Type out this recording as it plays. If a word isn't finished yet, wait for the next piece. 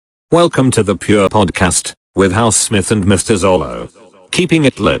Welcome to the Pure Podcast with House Smith and Mr. Zolo. Keeping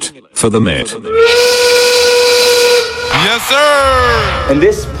it lit for the Mitt. Yes, sir! And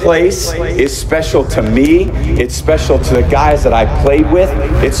this place is special to me. It's special to the guys that I played with.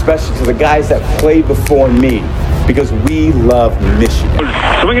 It's special to the guys that played before me. Because we love Michigan.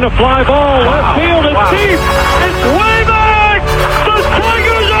 Swinging a fly ball, left field, it's deep. It's way back! The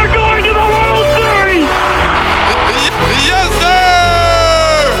Tigers are going to the World Series! Yes, sir!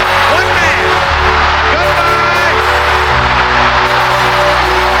 One man. Goodbye.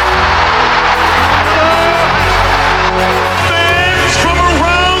 Fans from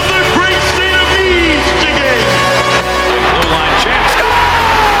around the great state of Michigan. Blue line chance.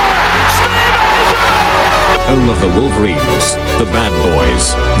 Home of the Wolverines, the Bad Boys,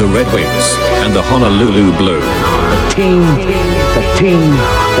 the Red Wings, and the Honolulu Blue. The team.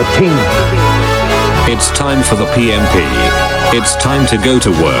 It's time for the PMP. It's time to go to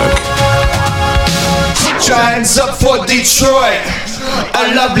work. Giants up for Detroit,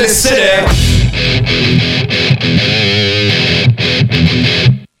 a lovely city.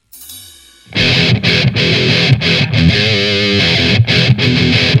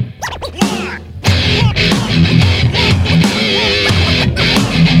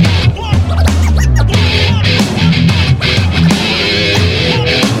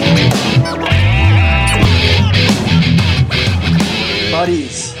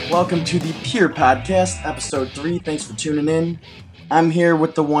 Buddies, welcome to the Pure Podcast, episode 3. Thanks for tuning in. I'm here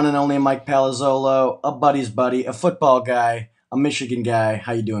with the one and only Mike Palazzolo, a buddy's buddy, a football guy, a Michigan guy.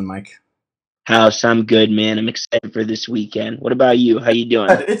 How you doing, Mike? House, I'm good, man. I'm excited for this weekend. What about you? How you doing?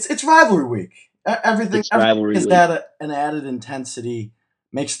 It's rivalry week. Everything rivalry is week. an added intensity,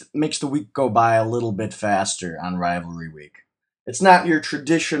 makes the week go by a little bit faster on rivalry week. It's not your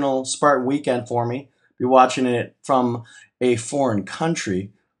traditional Spartan weekend for me. Be watching it from a foreign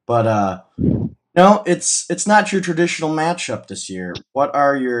country, but no, it's not your traditional matchup this year. What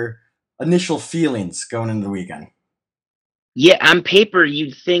are your initial feelings going into the weekend? Yeah, on paper,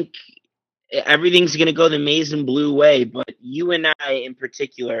 you'd think everything's going to go the maize and blue way, but you and I in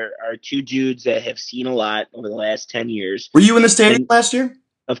particular are two dudes that have seen a lot over the last 10 years. Were you in the stadium last year?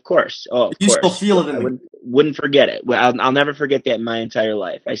 Of course. Oh, of You course. still feel it in I you? wouldn't forget it. Well, I'll never forget that in my entire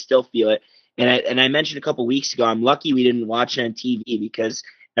life. I still feel it. And I mentioned a couple weeks ago, I'm lucky we didn't watch it on TV because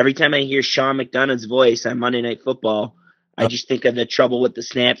every time I hear Sean McDonough's voice on Monday Night Football, I just think of the trouble with the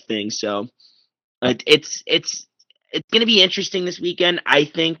snap thing. So it's going to be interesting this weekend. I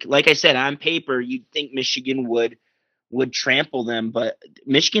think, like I said, on paper, you'd think Michigan would trample them, but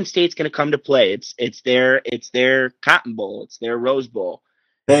Michigan State's going to come to play. It's their Cotton Bowl. It's their Rose Bowl.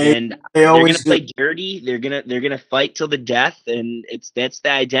 They They're going always to play dirty. They're gonna fight till the death, and that's the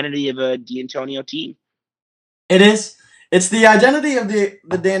identity of a D'Antonio team. It is. It's the identity of the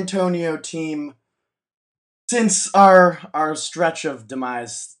D'Antonio team since our stretch of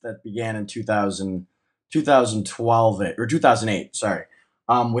demise that began in 2012 or 2008. Sorry,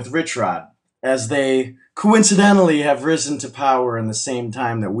 with Rich Rod, as they coincidentally have risen to power in the same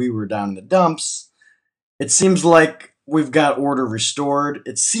time that we were down in the dumps. It seems like we've got order restored.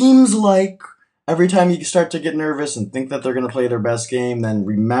 It seems like every time you start to get nervous and think that they're going to play their best game, then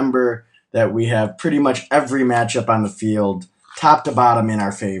remember that we have pretty much every matchup on the field, top to bottom, in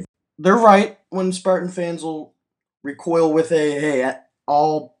our favor. They're right when Spartan fans will recoil with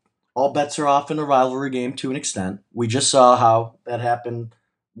all bets are off in a rivalry game to an extent. We just saw how that happened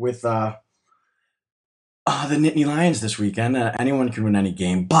with the Nittany Lions this weekend. Anyone can win any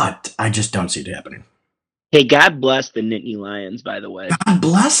game, but I just don't see it happening. Hey, God bless the Nittany Lions, by the way. God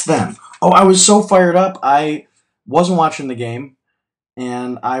bless them. Oh, I was so fired up. I wasn't watching the game,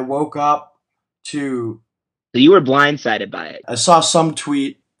 and I woke up to... So you were blindsided by it. I saw some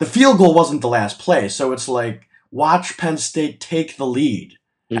tweet. The field goal wasn't the last play, so it's like, watch Penn State take the lead.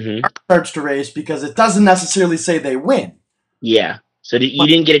 Mm-hmm. It starts to race because it doesn't necessarily say they win. Yeah. So you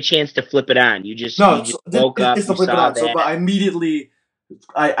didn't get a chance to flip it on. You just woke up, it's you the flip it saw on. So, that. but I immediately...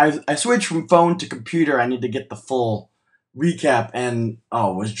 I switched from phone to computer. I need to get the full recap, and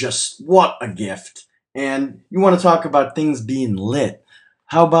it was just what a gift. And you want to talk about things being lit.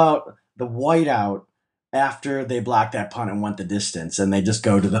 How about the whiteout after they blocked that punt and went the distance, and they just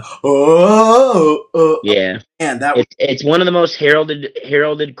go to the Yeah. And that was, It's one of the most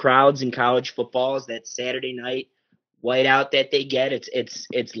heralded crowds in college football is that Saturday night whiteout that they get.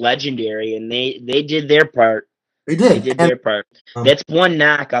 It's legendary, and they did their part. they They did. did And their part. That's one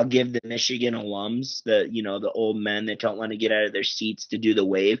knock I'll give the Michigan alums, the old men that don't want to get out of their seats to do the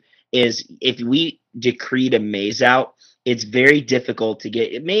wave, is if we decreed a maize out, it's very difficult to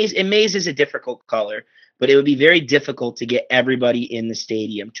get. Maize is a difficult color, but it would be very difficult to get everybody in the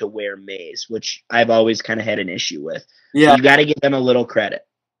stadium to wear maize, which I've always kind of had an issue with. Yeah. So you got to give them a little credit.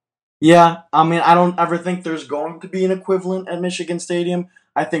 Yeah, I mean, I don't ever think there's going to be an equivalent at Michigan Stadium.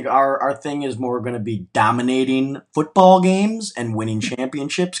 I think our thing is more going to be dominating football games and winning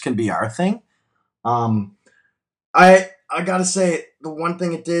championships can be our thing. I gotta say, the one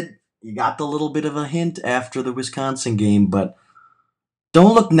thing it did, you got the little bit of a hint after the Wisconsin game, but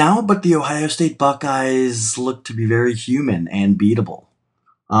don't look now, but the Ohio State Buckeyes look to be very human and beatable.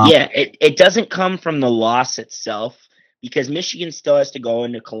 Yeah, it doesn't come from the loss itself because Michigan still has to go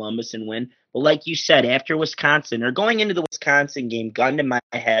into Columbus and win. But like you said, after Wisconsin, or going into the Wisconsin game, gun to my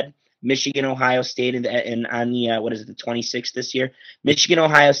head, Michigan, Ohio State, and on the, the 26th this year? Michigan,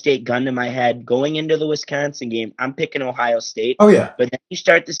 Ohio State, gun to my head. Going into the Wisconsin game, I'm picking Ohio State. Oh, yeah. But then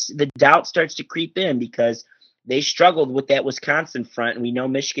the doubt starts to creep in because they struggled with that Wisconsin front, and we know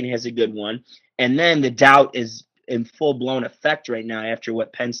Michigan has a good one. And then the doubt is in full-blown effect right now after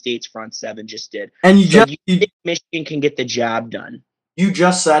what Penn State's front seven just did. And you think Michigan can get the job done. You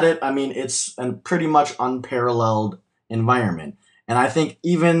just said it. I mean, it's a pretty much unparalleled environment. And I think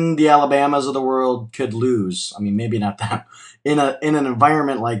even the Alabamas of the world could lose. I mean, maybe not them in an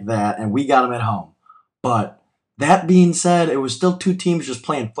environment like that, and we got them at home. But that being said, it was still two teams just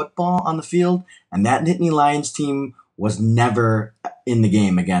playing football on the field, and that Nittany Lions team was never in the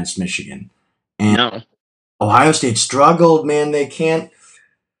game against Michigan. And no. Ohio State struggled, man. They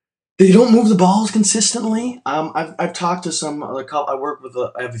don't move the balls consistently. I've talked to some other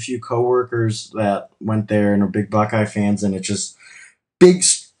I have a few coworkers that went there and are big Buckeye fans, and it's just big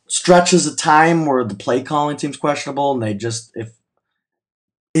stretches of time where the play calling seems questionable, and they just if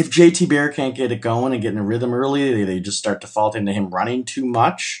JT Bear can't get it going and get in a rhythm early, they just start defaulting to him running too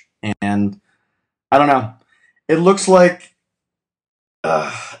much. And I don't know. It looks like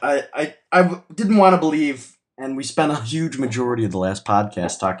I didn't want to believe, and we spent a huge majority of the last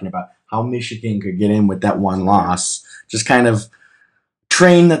podcast talking about how Michigan could get in with that one loss. Just kind of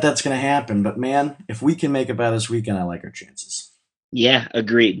train that's going to happen. But man, if we can make it by this weekend, I like our chances. Yeah,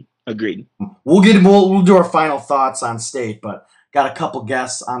 agreed. We'll do our final thoughts on State, but got a couple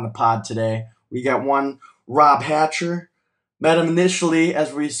guests on the pod today. We got one, Rob Hatcher. Met him initially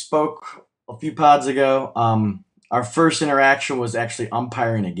as we spoke a few pods ago. Our first interaction was actually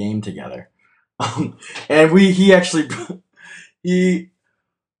umpiring a game together. And he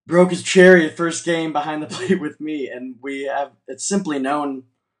broke his cherry at first game behind the plate with me, and it's simply known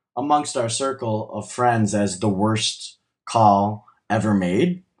amongst our circle of friends as the worst call ever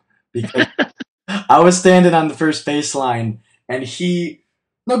made, because I was standing on the first baseline, and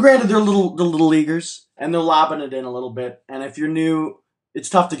granted they're the little leaguers, and they're lobbing it in a little bit, and if you're new, it's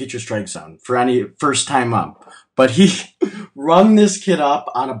tough to get your strike zone for any first time up. But he rung this kid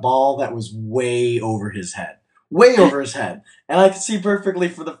up on a ball that was way over his head. And I could see perfectly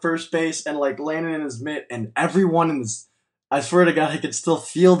for the first base and landing in his mitt, and everyone I swear to God, I could still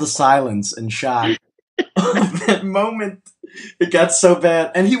feel the silence and shock of that moment. It got so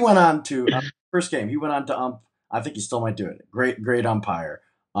bad. And he went on to, first game, he went on to ump. I think he still might do it. Great umpire.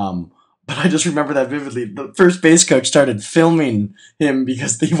 But I just remember that vividly. The first base coach started filming him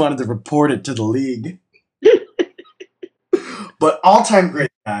because he wanted to report it to the league. But all-time great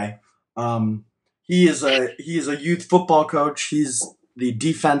guy. He is a youth football coach. He's the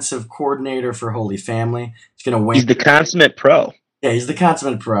defensive coordinator for Holy Family. He's going to win. He's the consummate pro. Yeah, he's the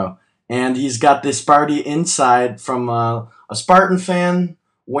consummate pro. And he's got the Sparty inside from a Spartan fan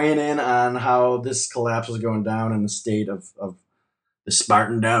weighing in on how this collapse was going down in the state of the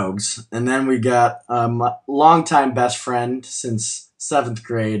Spartan Dogs. And then we got my longtime best friend since 7th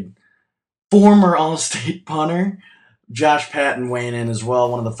grade, former All-State punter, Josh Patton, weighing in as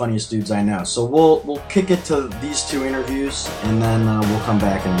well, one of the funniest dudes I know. So we'll kick it to these two interviews, and then we'll come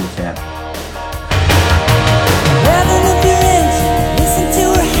back and recap. Listen to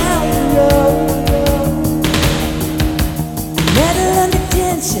her howl and roll. Metal under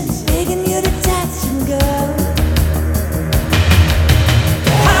tension, begging you to touch and go.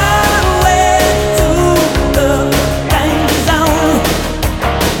 Highway to the danger zone.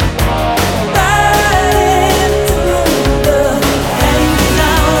 Riding through the danger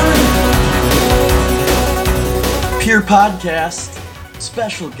zone. Pure Podcast,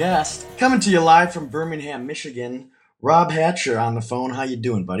 special guest, coming to you live from Birmingham, Michigan. Rob Hatcher on the phone. How you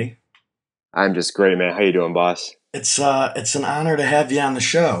doing, buddy? I'm just great, man. How you doing, boss? It's an honor to have you on the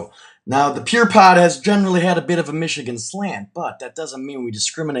show. Now, the Pure Pod has generally had a bit of a Michigan slant, but that doesn't mean we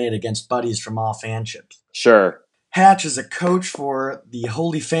discriminate against buddies from all fanships. Sure. Hatch is a coach for the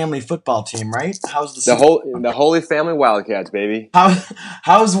Holy Family football team, right? How's the The Holy Family Wildcats, baby.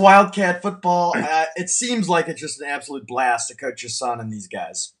 how's Wildcat football? It seems like it's just an absolute blast to coach your son and these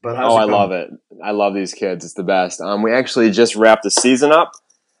guys. But how's it I going? love it. I love these kids. It's the best. We actually just wrapped the season up.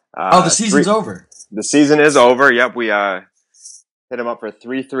 The season's over. The season is over. Yep, we hit them up for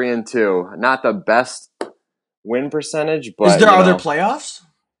 3-3-2. Not the best win percentage, but Are there playoffs?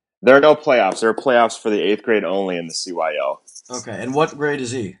 There are no playoffs. There are playoffs for the 8th grade only in the CYO. Okay, and what grade is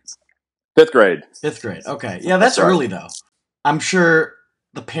he? 5th grade. 5th grade. Okay, yeah, that's early though. I'm sure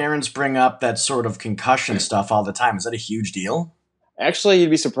the parents bring up that sort of concussion stuff all the time. Is that a huge deal? Actually, you'd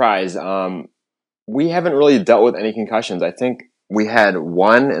be surprised. We haven't really dealt with any concussions. I think we had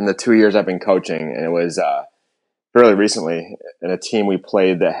one in the 2 years I've been coaching, and it was fairly recently in a team we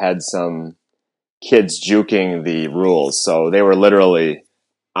played that had some kids juking the rules. So they were literally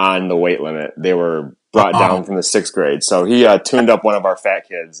on the weight limit. They were brought down from the 6th grade. So he tuned up one of our fat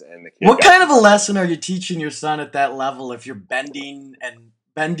kids. And the kid what kind of a lesson are you teaching your son at that level if you're bending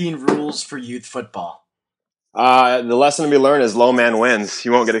rules for youth football? The lesson to be learned is low man wins.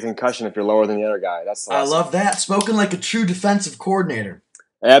 You won't get a concussion if you're lower than the other guy. That's the lesson. I love that. Spoken like a true defensive coordinator.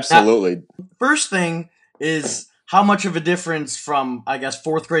 Absolutely. Now, first thing is, how much of a difference from, I guess,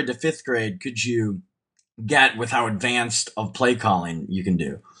 4th grade to 5th grade could you get with how advanced of play calling you can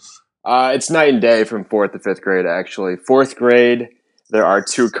do? It's night and day from 4th to 5th grade, actually. 4th grade, there are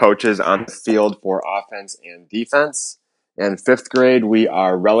 2 coaches on the field for offense and defense. And 5th grade, we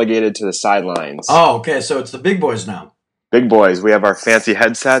are relegated to the sidelines. Oh, okay. So it's the big boys now. Big boys. We have our fancy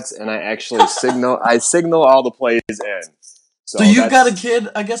headsets, and I actually signal all the plays in. So you've got a kid,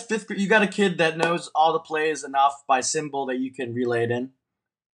 I guess 5th grade, you got a kid that knows all the plays enough by symbol that you can relay it in?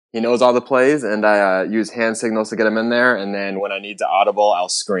 He knows all the plays, and I use hand signals to get him in there. And then when I need to audible, I'll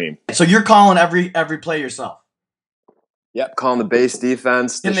scream. So you're calling every play yourself? Yep, calling the base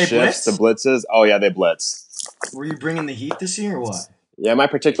defense, the shifts, the blitzes. Oh, yeah, they blitz. Were you bringing the heat this year or what? Yeah, my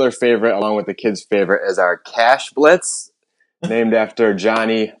particular favorite, along with the kids' favorite, is our cash blitz, named after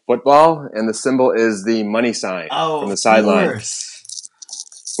Johnny Football. And the symbol is the money sign from the sideline.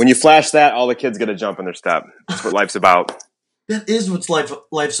 When you flash that, all the kids get a jump in their step. That's what life's about. That is what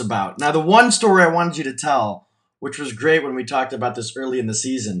life's about. Now, the one story I wanted you to tell, which was great when we talked about this early in the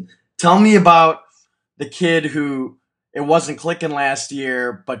season, tell me about the kid who it wasn't clicking last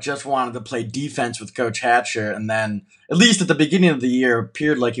year, but just wanted to play defense with Coach Hatcher, and then, at least at the beginning of the year,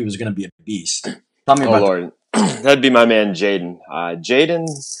 appeared like he was going to be a beast. Tell me about Lord. That'd be my man, Jaden. Jaden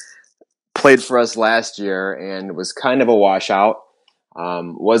played for us last year and was kind of a washout.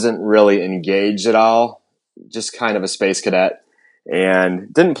 Wasn't really engaged at all. Just kind of a space cadet,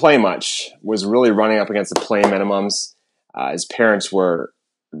 and didn't play much. Was really running up against the play minimums. His parents were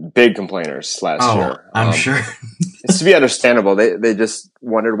big complainers last year. I'm sure. It's to be understandable. They just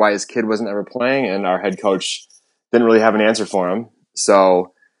wondered why his kid wasn't ever playing, and our head coach didn't really have an answer for him.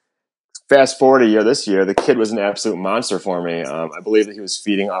 So fast forward a year this year, the kid was an absolute monster for me. I believe that he was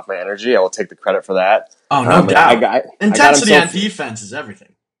feeding off my energy. I will take the credit for that. Oh, no doubt. Intensity on defense is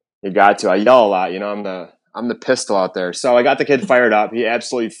everything. You got to. I yell a lot. I'm the pistol out there. So I got the kid fired up. He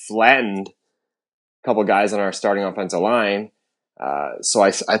absolutely flattened a couple guys on our starting offensive line. So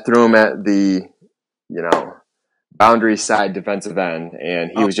I threw him at the, boundary side defensive end,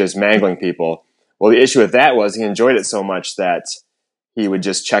 and he was just mangling people. Well, the issue with that was he enjoyed it so much that he would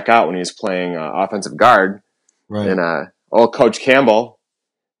just check out when he was playing offensive guard. Right. And old Coach Campbell,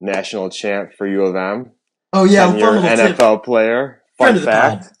 national champ for U of M. Oh, yeah. 10-year NFL player. Fun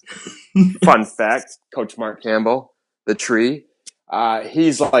fact. Fun fact, Coach Mark Campbell, the tree.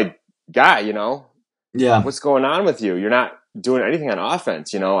 He's like, guy, Yeah. What's going on with you? You're not doing anything on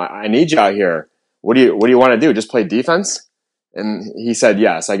offense. I need you out here. What do you want to do? Just play defense? And he said,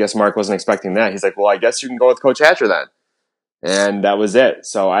 yes. I guess Mark wasn't expecting that. He's like, well, I guess you can go with Coach Hatcher then. And that was it.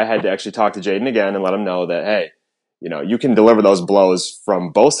 So I had to actually talk to Jaden again and let him know that, hey, you can deliver those blows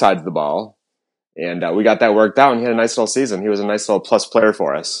from both sides of the ball. And we got that worked out, and he had a nice little season. He was a nice little plus player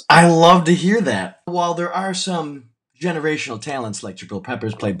for us. I love to hear that. While there are some generational talents like Jabril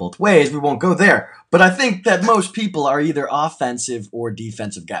Peppers played both ways, we won't go there. But I think that most people are either offensive or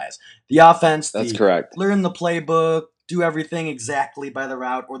defensive guys. The offense, that's correct. Learn the playbook, do everything exactly by the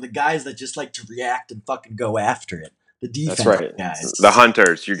route, or the guys that just like to react and fucking go after it. The defensive that's right. guys. The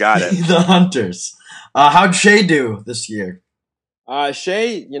hunters, you got it. The hunters. How'd Shea do this year?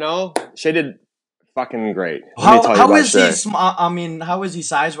 Shea did fucking great. How is he? How is he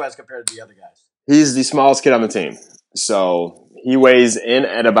size-wise compared to the other guys? He's the smallest kid on the team, so he weighs in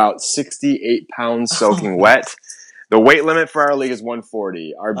at about 68 pounds, soaking wet. The weight limit for our league is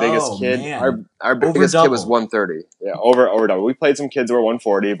 140. Our biggest Oh, kid, man. our Over biggest kid was double. 130. Yeah, over double. We played some kids who were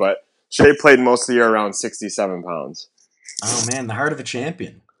 140, but Shea played most of the year around 67 pounds. Oh, man, the heart of a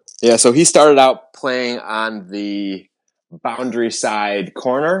champion. Yeah, so he started out playing on the boundary side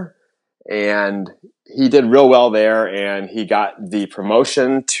corner, and he did real well there, and he got the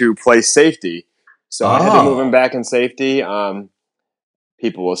promotion to play safety. So I had to move him back in safety.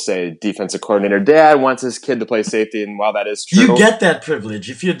 People will say defensive coordinator dad wants his kid to play safety, and while that is true, You get that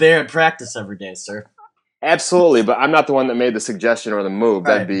privilege if you're there at practice every day, sir. absolutely, but I'm not the one that made the suggestion or the move.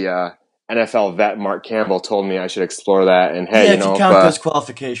 Right. That'd be NFL vet Mark Campbell told me I should explore that. And hey, Yeah, you if know, you count those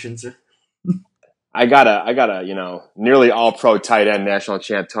qualifications. I got a nearly all pro tight end national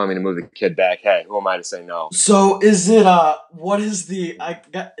champ telling me to move the kid back. Hey, who am I to say no? So is it do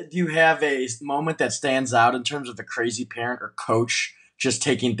you have a moment that stands out in terms of the crazy parent or coach just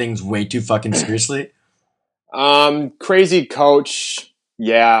taking things way too fucking seriously? Crazy coach.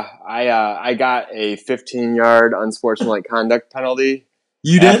 Yeah, I got a 15-yard unsportsmanlike conduct penalty.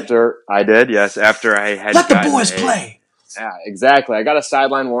 You did? I did, yes. After I had Let the boys play. Yeah, exactly. I got a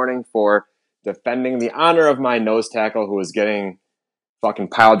sideline warning for defending the honor of my nose tackle who was getting fucking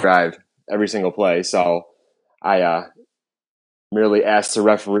pile drive every single play. So I merely asked the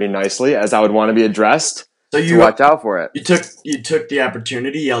referee nicely, as I would want to be addressed, to watch out for it. You took the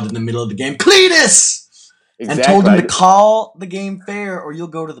opportunity, yelled in the middle of the game, Cletus! Exactly. And told him to call the game fair or you'll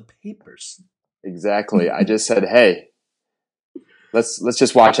go to the papers. Exactly. I just said, hey, let's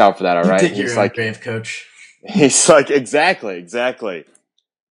just watch out for that, all right? He's like, grave coach. He's like, exactly.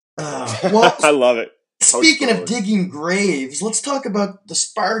 Well, I love it. Speaking of digging graves, let's talk about the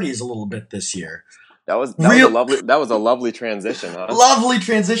Sparties a little bit this year. That was a lovely transition, huh? Lovely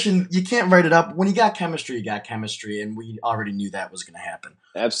transition. You can't write it up. When you got chemistry, and we already knew that was going to happen.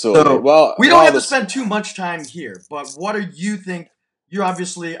 Absolutely. So, well, we don't have to spend too much time here, but what do you think?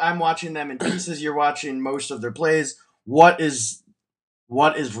 I'm watching them in pieces. You're watching most of their plays. What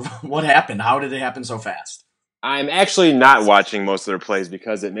happened? How did it happen so fast? I'm actually not watching most of their plays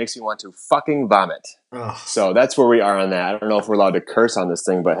because it makes me want to fucking vomit. Ugh. So that's where we are on that. I don't know if we're allowed to curse on this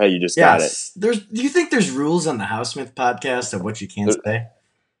thing, but hey, you just got it. Do you think there's rules on the Housesmith podcast of what you can't say?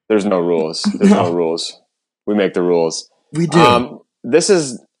 There's no rules. No rules. We make the rules. We do. This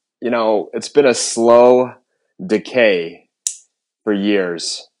is, it's been a slow decay for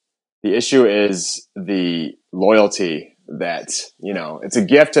years. The issue is the loyalty that, it's a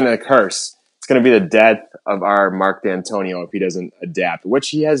gift and a curse. It's going to be the death of our Mark D'Antonio if he doesn't adapt, which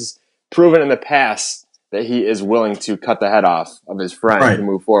he has proven in the past that he is willing to cut the head off of his friend to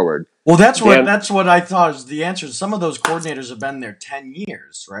move forward. Well, that's what I thought was the answer. Some of those coordinators have been there 10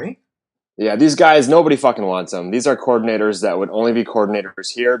 years, right? Yeah, these guys, nobody fucking wants them. These are coordinators that would only be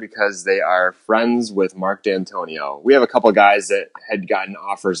coordinators here because they are friends with Mark D'Antonio. We have a couple of guys that had gotten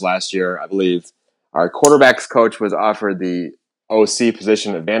offers last year, I believe. Our quarterbacks coach was offered the OC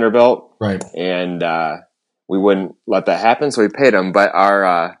position at Vanderbilt. Right. And we wouldn't let that happen, so we paid him. But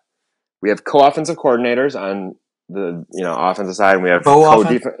we have co-offensive coordinators on the offensive side, and we have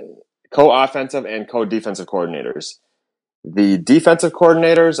co-offensive and co-defensive coordinators. The defensive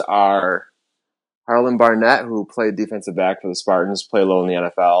coordinators are Harlan Barnett, who played defensive back for the Spartans, played a little in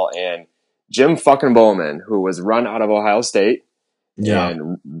the NFL, and Jim fucking Bowman, who was run out of Ohio State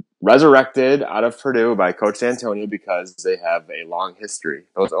and resurrected out of Purdue by Coach D'Antonio because they have a long history.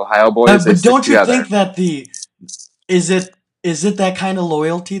 Those Ohio boys, but don't you think that is it that kind of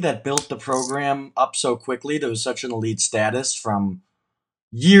loyalty that built the program up so quickly to such an elite status from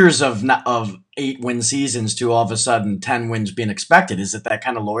years of 8-win seasons to all of a sudden 10 wins being expected? Is it that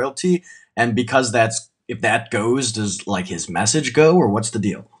kind of loyalty? And because if that goes, does his message go, or what's the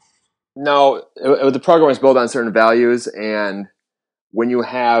deal? No, the program was built on certain values, and when you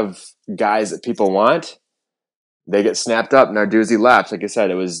have guys that people want, they get snapped up. Narduzzi left. Like I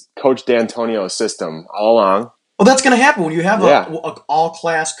said, it was Coach D'Antonio's system all along. Well, that's going to happen when you have an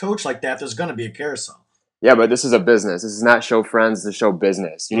all-class coach like that. There's going to be a carousel. Yeah, but this is a business. This is not show friends. This is show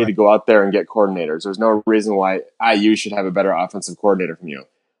business. You need to go out there and get coordinators. There's no reason why IU should have a better offensive coordinator from you.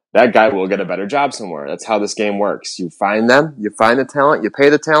 That guy will get a better job somewhere. That's how this game works. You find them, you find the talent, you pay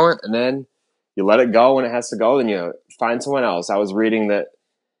the talent, and then you let it go when it has to go, then you find someone else. I was reading that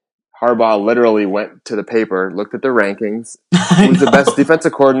Harbaugh literally went to the paper, looked at the rankings. Who's the best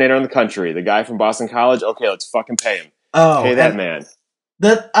defensive coordinator in the country? The guy from Boston College? Okay, let's fucking pay him. Pay that man.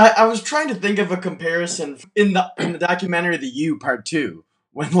 I was trying to think of a comparison in the documentary The U Part 2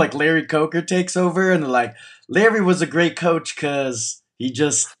 when Larry Coker takes over and they're like, Larry was a great coach because he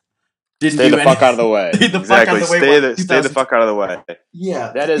just didn't stay the fuck out of the way. Exactly. Stay the fuck out of the way.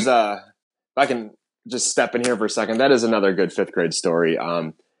 Yeah. That is if I can just step in here for a second. That is another good fifth grade story.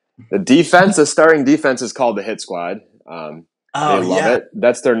 The starting defense is called the Hit Squad. They love it.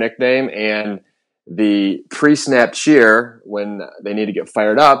 That's their nickname. And the pre-snap cheer, when they need to get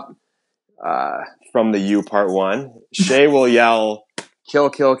fired up from the U part one, Shea will yell, kill,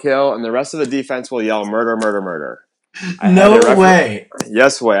 kill, kill, and the rest of the defense will yell, murder, murder, murder. No way.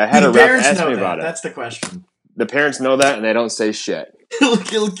 Yes way. I had a ref ask me about it. That's the question. The parents know that, and they don't say shit. Kill,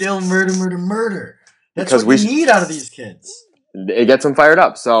 kill, kill, murder, murder, murder. That's what we need out of these kids. It gets them fired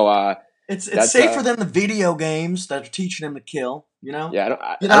up. So it's safer than the video games that are teaching them to kill. You know? Yeah,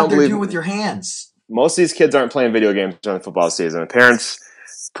 Get out there, do it with your hands. Most of these kids aren't playing video games during the football season. The parents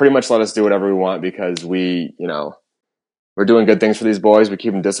pretty much let us do whatever we want because we're doing good things for these boys. We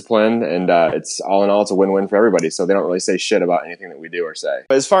keep them disciplined, and it's all in all, it's a win-win for everybody. So they don't really say shit about anything that we do or say.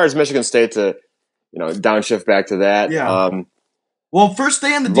 But as far as Michigan State to, downshift back to that. Yeah. Well, first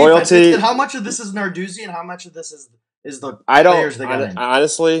day in the defense. How much of this is Narduzzi and how much of this is the players they got in?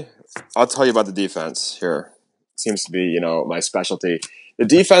 Honestly, I'll tell you about the defense here. It seems to be, my specialty. The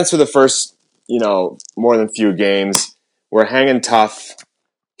defense for the first, more than few games, we're hanging tough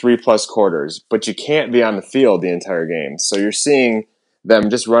 3+ quarters, but you can't be on the field the entire game. So you're seeing them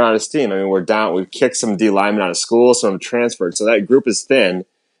just run out of steam. I mean, we're down. We've kicked some D linemen out of school, some transferred. So that group is thin.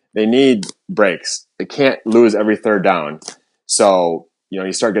 They need breaks. They can't lose every third down. So,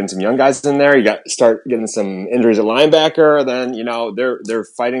 you start getting some young guys in there. You start getting some injuries at linebacker. Then, they're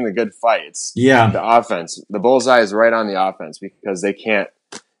fighting the good fights. Yeah. The offense. The bullseye is right on the offense because they can't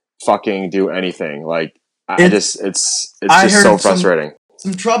fucking do anything. Like, it's just so frustrating.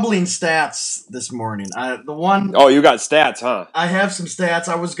 Some troubling stats this morning. Oh, you got stats, huh? I have some stats.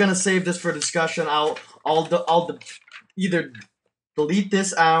 I was gonna save this for discussion. I'll either delete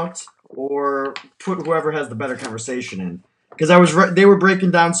this out or put whoever has the better conversation in. Because they were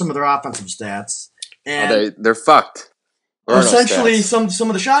breaking down some of their offensive stats, and they're fucked. Essentially, some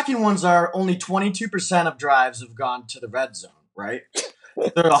of the shocking ones are only 22% of drives have gone to the red zone. Right?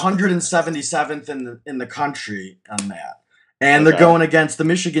 They're 177th in the country on that, and they're going against the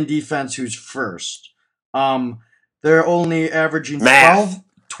Michigan defense, who's first. They're only averaging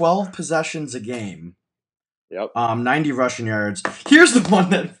 12 possessions a game. Yep. 90 rushing yards. Here's the one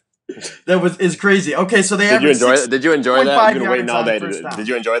that is crazy. Okay, so they Did you enjoy that? You've been waiting all day. Did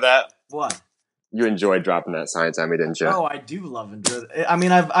you enjoy that? What? You enjoyed dropping that science on me, didn't you? Oh, I do love it. I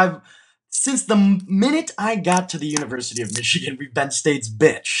mean, I've since the minute I got to the University of Michigan, we've been State's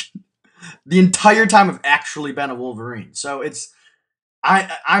bitch. The entire time I've actually been a Wolverine. So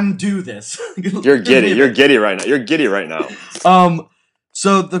I'm due this. You're giddy. You're giddy right now. You're giddy right now.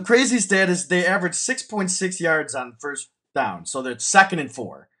 So the crazy stat is they average 6.6 yards on first down. So they're 2nd and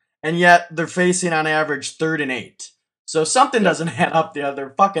 4. And yet they're facing on average 3rd and 8. So something doesn't add up there.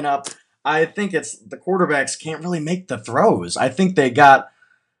 They're fucking up. I think it's the quarterbacks can't really make the throws. I think they got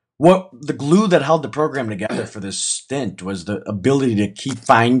the glue that held the program together for this stint was the ability to keep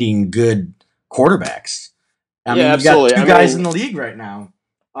finding good quarterbacks. I mean, absolutely. You got 2 guys in the league right now.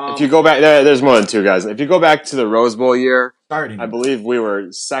 If you go back, there's more than 2 guys. If you go back to the Rose Bowl year, I believe we were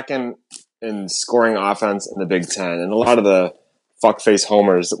 2nd in scoring offense in the Big Ten. And a lot of the fuckface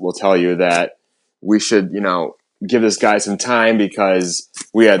homers will tell you that we should, give this guy some time because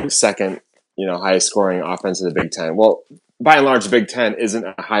we had the 2nd, highest scoring offense in the Big Ten. Well, by and large, the Big Ten isn't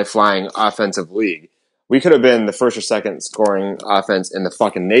a high-flying offensive league. We could have been the 1st or 2nd scoring offense in the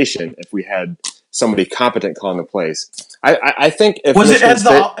fucking nation if we had somebody competent calling the plays. I think if has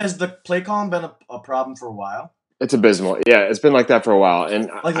the play calling been a problem for a while? It's abysmal. Yeah, it's been like that for a while, and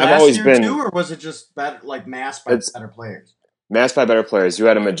like I've always been. Too, or was it just masked by better players? Masked by better players. You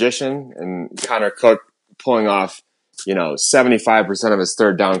had a magician and Connor Cook pulling off, 75% of his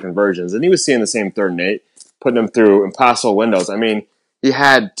 3rd down conversions, and he was seeing the same 3rd and 8, putting them through impossible windows. I mean, he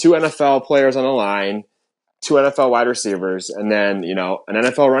had 2 NFL players on the line, 2 NFL wide receivers, and then an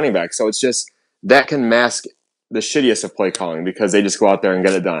NFL running back. So it's just that can mask the shittiest of play calling because they just go out there and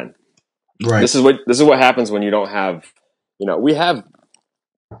get it done. Right. This is what happens when you don't have, we have,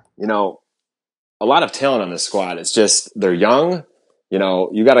 a lot of talent on this squad. It's just they're young.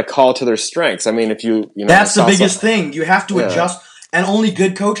 You got to call to their strengths. I mean, if that's the biggest thing. You have to adjust, and only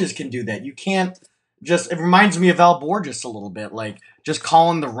good coaches can do that. You can't it reminds me of Al Borges a little bit, like just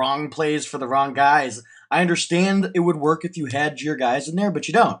calling the wrong plays for the wrong guys. I understand it would work if you had your guys in there, but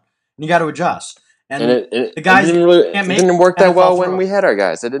you don't. And you got to adjust. And the guys it didn't work that well when we had our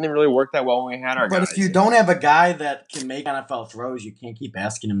guys. It didn't really work that well when we had our guys. But if you don't have a guy that can make NFL throws, you can't keep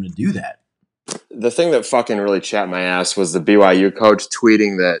asking him to do that. The thing that fucking really chapped my ass was the BYU coach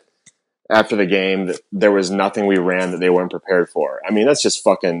tweeting that after the game that there was nothing we ran that they weren't prepared for. I mean, that's just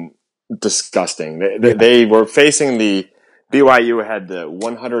fucking disgusting. They were facing the BYU had the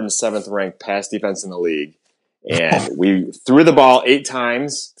 107th ranked pass defense in the league, and we threw the ball 8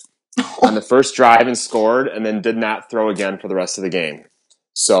 times on the first drive and scored, and then did not throw again for the rest of the game.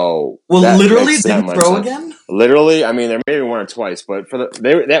 So literally didn't throw again. Literally, I mean, there may be one or twice, but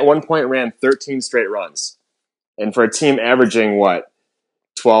they at one point ran 13 straight runs, and for a team averaging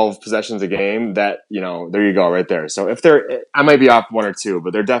 12 possessions a game, that, there you go right there. So I might be off 1 or 2,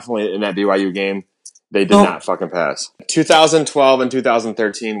 but they're definitely in that BYU game. They did not fucking pass. 2012 and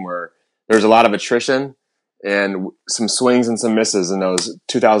 2013 there was a lot of attrition and some swings and some misses in those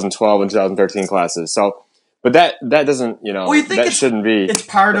 2012 and 2013 classes. So, but that doesn't, you think that shouldn't be. It's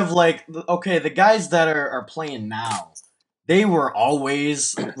part of the guys that are playing now, they were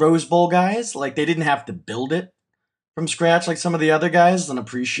always Rose Bowl guys. Like, they didn't have to build it from scratch like some of the other guys and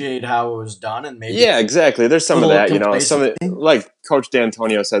appreciate how it was done, and maybe exactly. There's some of that, like Coach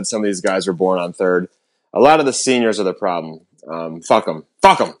D'Antonio said, some of these guys were born on third. A lot of the seniors are the problem. Fuck them.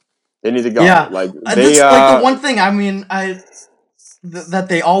 They need to go. Yeah, that's the one thing. I mean, that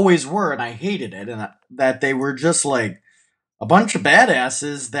they always were, and I hated it, and that they were just like a bunch of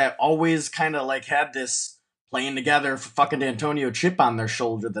badasses that always kind of like had this playing together for fucking D'Antonio chip on their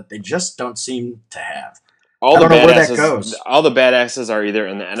shoulder that they just don't seem to have. I don't know where that goes. All the badasses are either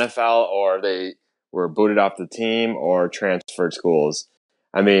in the NFL or they were booted off the team or transferred schools.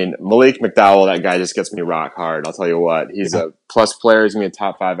 I mean, Malik McDowell, that guy just gets me rock hard. I'll tell you what. He's a plus player. He's going to be a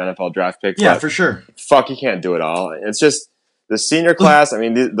top 5 NFL draft pick. Yeah, for sure. Fuck, he can't do it all. It's just the senior class. I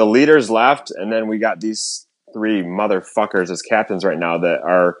mean, the leaders left, and then we got these 3 motherfuckers as captains right now that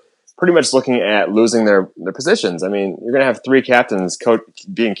are pretty much looking at losing their positions. I mean, you're going to have 3 captains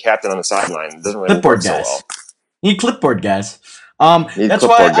being captain on the sideline. It doesn't really work so well. Need clipboard guys. That's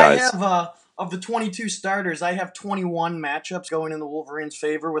why I have, of the 22 starters, I have 21 matchups going in the Wolverines'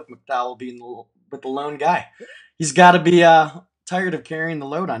 favor, with McDowell being the lone guy. He's got to be tired of carrying the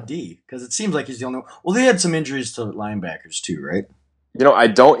load on D, because it seems like he's the only one. Well, they had some injuries to linebackers too, right? I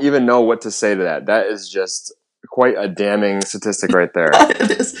don't even know what to say to that. That is just quite a damning statistic right there.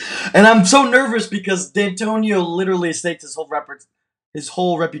 It is. And I'm so nervous because D'Antonio literally staked his whole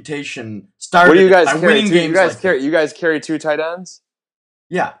reputation started what do you guys by carry? winning games. You guys carry 2 tight ends?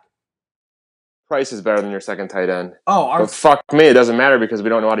 Yeah. Price is better than your second tight end. Oh, but fuck me, it doesn't matter because we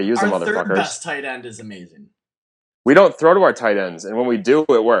don't know how to use the motherfuckers. Our third best tight end is amazing. We don't throw to our tight ends, and when we do,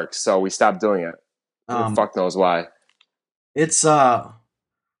 it works. So we stopped doing it. Who fuck knows why? It's an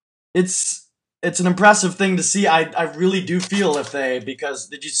impressive thing to see. I really do feel because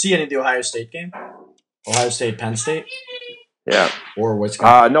did you see any of the Ohio State game? Ohio State, Penn State? Yeah. Or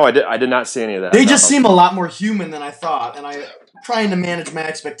Wisconsin? No, I did not see any of that. They just seem a lot more human than I thought, and I'm trying to manage my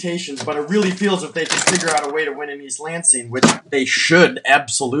expectations, but it really feels if they can figure out a way to win in East Lansing, which they should,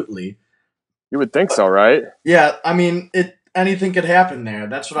 absolutely. You would think so, right? Yeah, I mean, anything could happen there.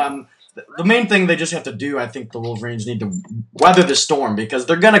 That's what the main thing they just have to do. I think the Wolverines need to weather the storm, because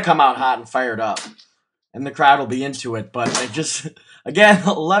they're going to come out hot and fired up, and the crowd will be into it, but they just, again,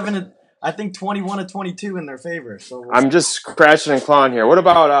 21-22 in their favor. So I'm just scratching and clawing here. What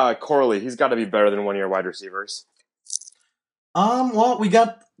about Corley? He's got to be better than one of your wide receivers. Well, we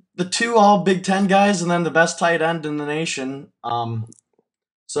got the 2 all Big Ten guys, and then the best tight end in the nation.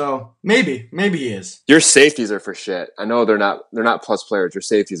 So maybe he is. Your safeties are for shit. I know they're not plus players. Your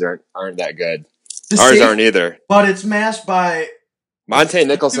safeties aren't that good. Ours aren't either. But it's masked by Monte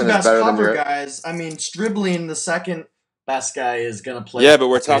Nicholson is better than your guys. I mean, Stribling, the second best guy, is gonna play. Yeah, but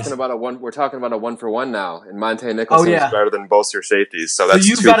we're talking about a 1-for-1 now, and Monte Nicholson is better than both your safeties. So that's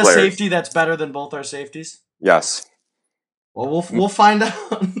 2 players. So you've got a safety that's better than both our safeties? Yes. Well, we'll find out.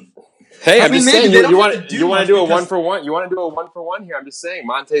 Hey, I'm just saying you want to do a 1-for-1. You want to do a 1-for-1 here. I'm just saying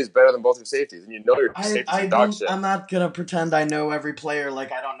Monte is better than both your safeties, and your safeties are dog shit. I'm not gonna pretend I know every player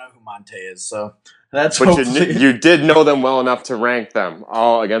like I don't know who Monte is. So that's. But you did know them well enough to rank them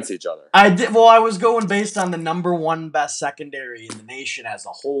all against each other. I did. Well, I was going based on the number 1 best secondary in the nation as a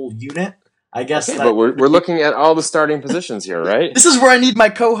whole unit. I guess. Okay, but we're looking at all the starting positions here, right? This is where I need my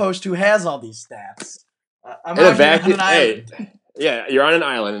co-host who has all these stats. I'm in a vacuum. Hey, yeah, you're on an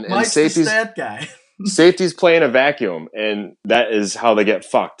island, and Mike's safeties. The stat guy. Safeties play in a vacuum, and that is how they get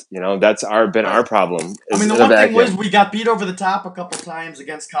fucked. That's been our problem. I mean, the one thing was we got beat over the top a couple times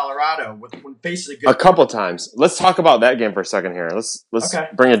against Colorado with basically good. A couple times. Let's talk about that game for a second here. Let's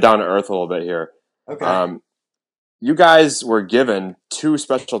bring it down to earth a little bit here. Okay. You guys were given 2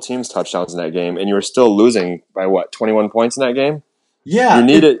 special teams touchdowns in that game, and you were still losing by 21 points in that game? Yeah.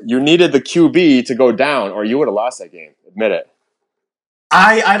 You needed the QB to go down, or you would have lost that game. Admit it.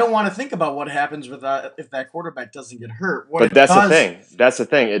 I don't want to think about what happens with if that quarterback doesn't get hurt. What But it that's the does, thing. That's the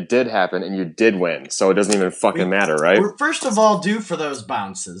thing. It did happen, and you did win, so it doesn't even fucking matter, right? We're first of all due for those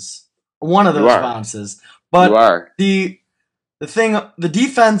bounces. One of You those are. bounces. But You are. the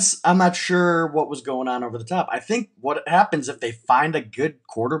defense, I'm not sure what was going on over the top. I think what happens if they find a good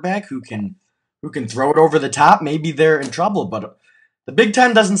quarterback who can throw it over the top, maybe they're in trouble. But the Big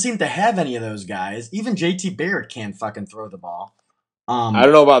Ten doesn't seem to have any of those guys. Even JT Barrett can't fucking throw the ball. I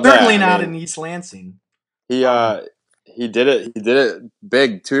don't know about that. Certainly not in East Lansing. He did it. He did it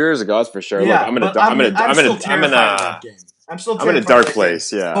big 2 years ago. That's for sure. Yeah, Look, I'm still terrified of that game. I'm still I'm in a terrified dark of that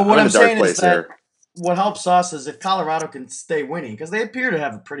place. game. Yeah, But what I'm in I'm a dark saying is place that here. what helps us is if Colorado can stay winning, because they appear to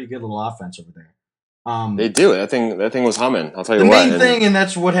have a pretty good little offense over there. They do. That thing was humming. I'll tell you The what. main thing, and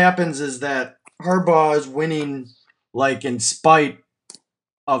that's what happens, is that Harbaugh is winning, like, in spite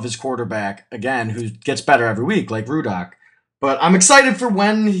of his quarterback, again, who gets better every week, like Rudock. But I'm excited for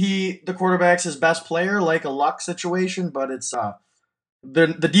when the quarterback's his best player, like a Luck situation, but it's the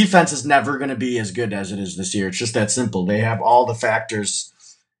defense is never going to be as good as it is this year. It's just that simple. They have all the factors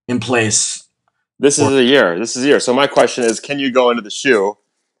in place. This is a year. This is a year. So my question is, can you go into the shoe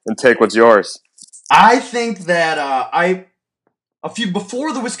and take what's yours? I think that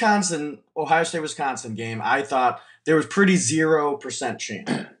before the Ohio State-Wisconsin game, I thought there was pretty 0% chance.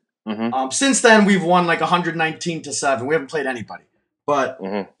 Mm-hmm. Since then, we've won like 119-7. We haven't played anybody, but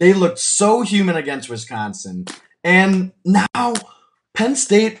Mm-hmm. they looked so human against Wisconsin. And now Penn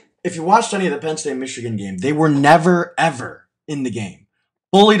State, if you watched any of the Penn State-Michigan game, they were never, ever in the game.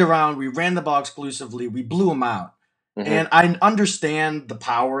 Bullied around. We ran the ball exclusively. We blew them out. Mm-hmm. And I understand the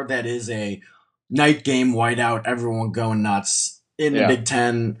power that is a night game whiteout, everyone going nuts in the Big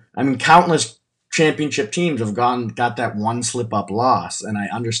Ten. I mean, countless championship teams have got that one slip-up loss, and I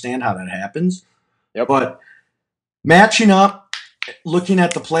understand how that happens. Yep. But matching up, looking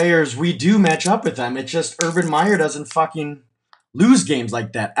at the players, we do match up with them. It's just Urban Meyer doesn't fucking lose games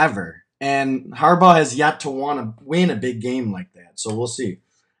like that ever. And Harbaugh has yet to want to win a big game like that, so we'll see.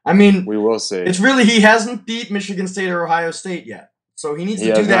 I mean, we will see. It's really, he hasn't beat Michigan State or Ohio State yet. So he needs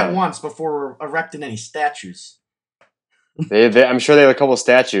to do that once before erecting any statues. I'm sure they have a couple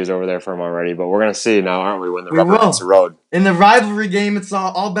statues over there for him already, but we're going to see now, aren't we, when the rubber hits the road. In the rivalry game, it's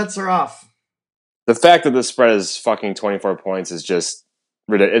all bets are off. The fact that the spread is fucking 24 points is just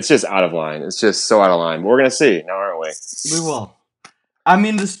ridiculous. It's just out of line. It's just so out of line. But we're going to see now, aren't we? We will. I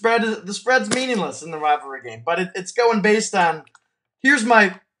mean, the spread's meaningless in the rivalry game, but it's going based on, here's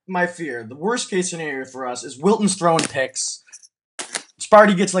my fear. The worst case scenario for us is Wilton's throwing picks.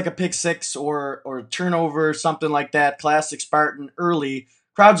 Sparty gets like a pick six or turnover, something like that. Classic Spartan early.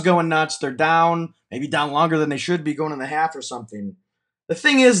 Crowd's going nuts. They're down, maybe down longer than they should be, going in the half or something. The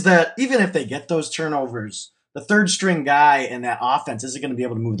thing is that even if they get those turnovers, the third string guy in that offense isn't going to be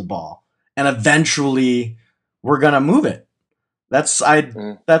able to move the ball. And eventually we're going to move it. That's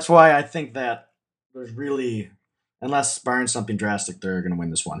why I think that there's really, unless barring something drastic, they're going to win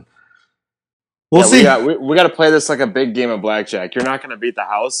this one. We'll see. We got to play this like a big game of blackjack. You're not going to beat the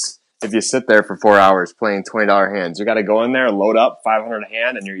house if you sit there for 4 hours playing $20 hands. You got to go in there, load up, 500 a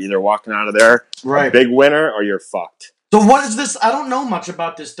hand, and you're either walking out of there a big winner or you're fucked. So what is this? I don't know much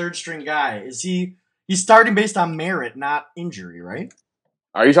about this third string guy. Is he's starting based on merit, not injury, right?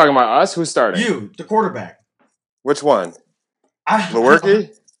 Are you talking about us? Who's starting? You, the quarterback. Which one?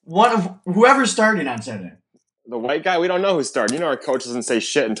 Lewerke? One of whoever's starting on Saturday. The white guy? We don't know who's starting. You know our coach doesn't say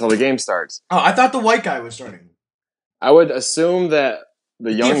shit until the game starts. Oh, I thought the white guy was starting. I would assume that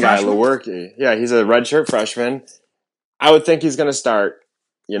the young guy, Lewerke, he's a redshirt freshman. I would think he's going to start,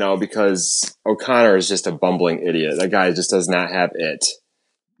 because O'Connor is just a bumbling idiot. That guy just does not have it.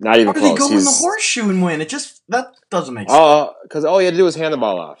 Not even close. How did he go in the horseshoe and win? That doesn't make sense. Because all he had to do was hand the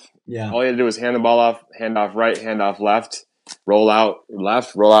ball off. Yeah. All he had to do was hand the ball off, hand off right, hand off left, roll out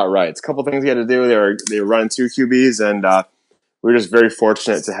left, roll out right. It's a couple things he had to do. They were running 2 QBs, and we were just very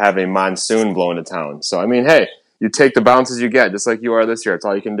fortunate to have a monsoon blow into town. So, I mean, hey, you take the bounces you get, just like you are this year. That's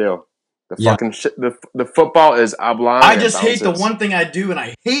all you can do. Fucking shit. The football is oblong. I just hate the one thing I do, and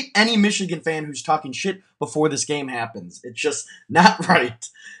I hate any Michigan fan who's talking shit before this game happens. It's just not right.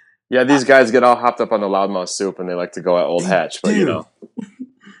 Yeah, these guys get all hopped up on the loudmouth soup, and they like to go at Old Hatch, but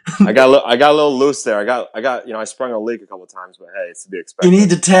I got a little loose there. I sprung a leak a couple times, but hey, it's to be expected. You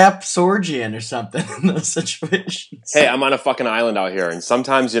need to tap Sorgian or something in those situations. Hey, I'm on a fucking island out here, and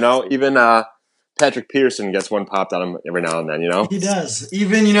sometimes, even Patrick Peterson gets one popped on him every now and then, He does.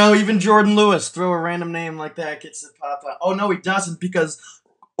 Even Jordan Lewis, throw a random name like that, gets it popped on. Oh, no, he doesn't, because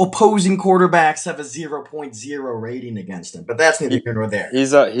opposing quarterbacks have a 0.0 rating against him. But that's neither here nor there.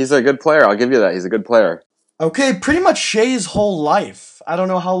 He's a good player. I'll give you that. He's a good player. Okay, pretty much Shea's whole life. I don't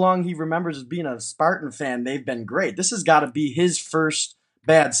know how long he remembers as being a Spartan fan. They've been great. This has got to be his first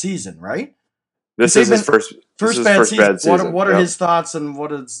bad season, right? This is his first bad season. What are his thoughts and what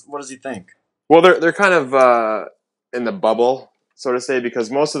does he think? Well, they're kind of in the bubble, so to say,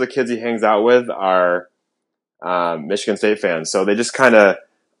 because most of the kids he hangs out with are Michigan State fans, so they just kind of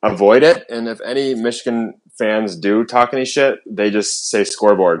avoid it. And if any Michigan fans do talk any shit, they just say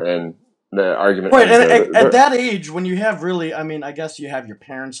scoreboard and the argument. Right, and at that age, when you have really, I mean, I guess you have your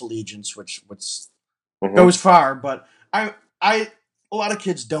parents' allegiance, which goes far, but a lot of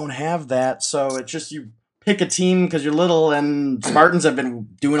kids don't have that, so it's just you pick a team because you're little, and Spartans have been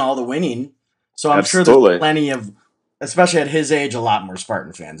doing all the winning, so I'm sure there's plenty of, especially at his age, a lot more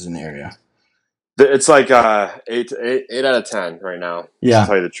Spartan fans in the area. It's like 8 out of 10 right now. Yeah, to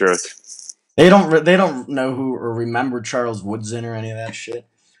tell you the truth. They don't know who or remember Charles Woodson or any of that shit.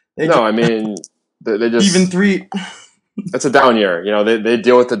 I mean, they just even 3. It's a down year, They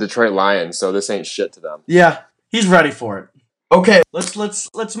deal with the Detroit Lions, so this ain't shit to them. Yeah, he's ready for it. Okay,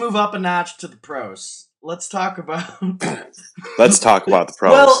 let's move up a notch to the pros. Let's talk about the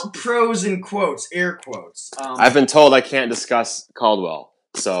pros. Well, pros in quotes, air quotes. I've been told I can't discuss Caldwell,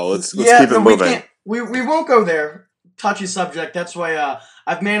 so let's keep it moving. We won't go there. Touchy subject. That's why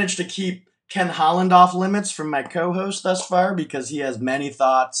I've managed to keep Ken Holland off limits from my co-host thus far because he has many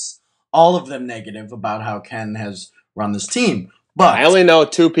thoughts, all of them negative, about how Ken has run this team. But I only know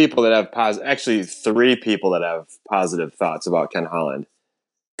 2 people that have actually 3 people that have positive thoughts about Ken Holland.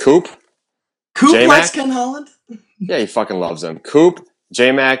 Coop likes Ken Holland? Yeah, he fucking loves him. Coop,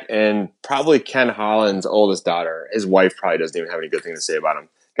 J-Mac, and probably Ken Holland's oldest daughter. His wife probably doesn't even have any good thing to say about him.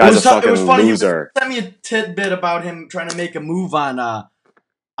 Guy's a fucking loser. You sent me a tidbit about him trying to make a move on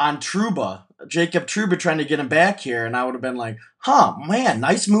Trouba, Jacob Trouba, trying to get him back here, and I would have been like, man,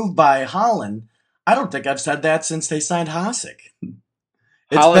 nice move by Holland. I don't think I've said that since they signed Hasek.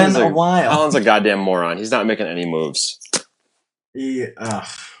 It's been a while. Holland's a goddamn moron. He's not making any moves.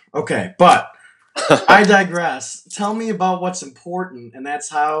 Okay, but I digress. Tell me about what's important, and that's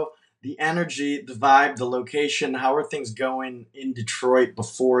how the energy, the vibe, the location, how are things going in Detroit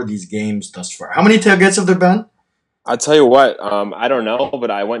before these games thus far? How many tailgates have there been? I'll tell you what, I don't know, but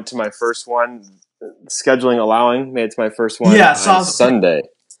I went to my first one, scheduling allowing, made it to my first one on Sunday.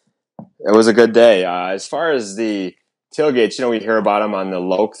 It was a good day. As far as the tailgates, we hear about them on the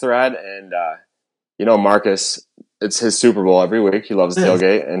Loke thread, and Marcus, it's his Super Bowl every week. He loves the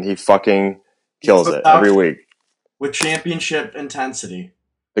tailgate, and he fucking kills it every week. With championship intensity.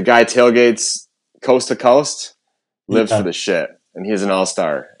 The guy tailgates coast to coast, lives for the shit, and he's an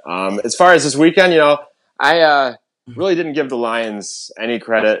all-star. As far as this weekend, I really didn't give the Lions any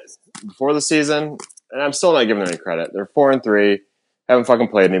credit before the season, and I'm still not giving them any credit. They're 4-3, haven't fucking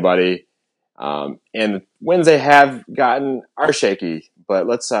played anybody, and the wins they have gotten are shaky. But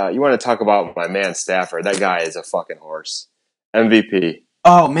let's you want to talk about my man Stafford? That guy is a fucking horse. MVP.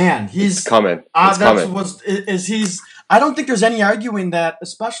 Oh man, he's coming. It's coming. I don't think there's any arguing that,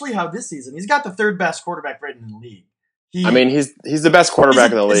 especially how this season he's got the 3rd best quarterback rating in the league. He's the best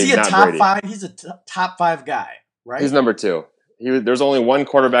quarterback in the league. Is he a not top Brady. 5? He's a top 5 guy, right? He's number 2. There's only one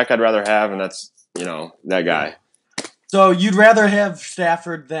quarterback I'd rather have, and that's that guy. So you'd rather have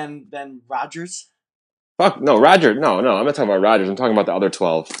Stafford than Rodgers? Fuck no, Rodgers. No, I'm not talking about Rodgers. I'm talking about the other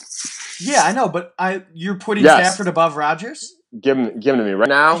 12. Yeah, I know, but you're putting Stafford above Rodgers? Give him to me right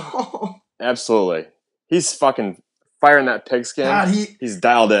now. Absolutely, he's fucking firing that pigskin. God, he's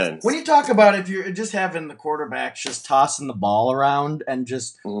dialed in. When you talk about if you're just having the quarterbacks just tossing the ball around and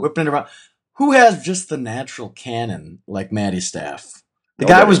just whipping it around, who has just the natural cannon like Matty Staff? The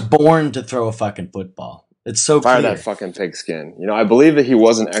guy was born to throw a fucking football. It's so fire clear. That fucking pigskin. I believe that he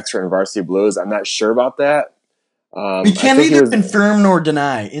was an extra in Varsity Blues. I'm not sure about that. We can't neither confirm nor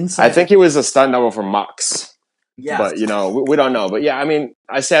deny. I think he was a stunt double for Mox. Yeah, but we don't know. But yeah,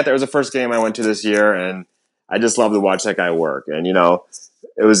 I sat there. It was the first game I went to this year, and I just love to watch that guy work. And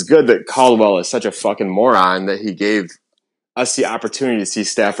it was good that Caldwell is such a fucking moron that he gave us the opportunity to see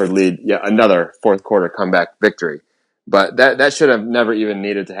Stafford lead yet another 4th quarter comeback victory. But that should have never even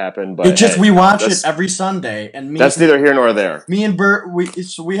needed to happen. But we watch it every Sunday, and that's neither here nor there. Me and Bert,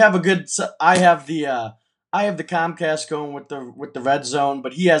 we have a good. I have the Comcast going with the Red Zone,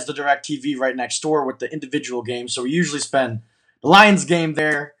 but he has the DirecTV right next door with the individual games. So we usually spend the Lions game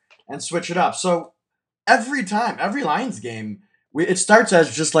there and switch it up. So every Lions game, it starts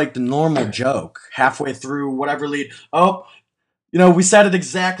as just like the normal joke. Halfway through, whatever lead. We said it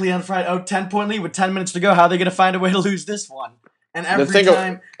exactly on Friday. 10-point lead with 10 minutes to go. How are they going to find a way to lose this one? And every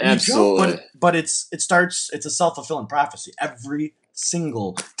time, absolutely. But it's a self-fulfilling prophecy every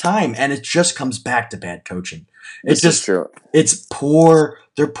single time, and it just comes back to bad coaching. This is true. It's poor.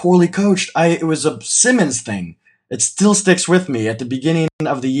 They're poorly coached. It was a Simmons thing. It still sticks with me. At the beginning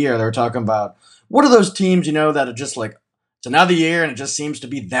of the year, they were talking about what are those teams, that are just like, it's another year and it just seems to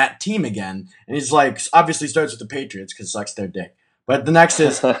be that team again. And he's like, obviously starts with the Patriots because it sucks their dick. But the next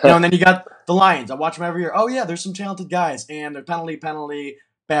is, and then you got the Lions. I watch them every year. Oh yeah, there's some talented guys, and they're penalty,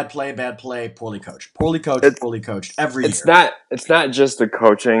 bad play, poorly coached every year. It's not just the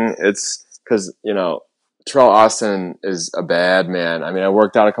coaching. It's because Terrell Austin is a bad man. I mean, I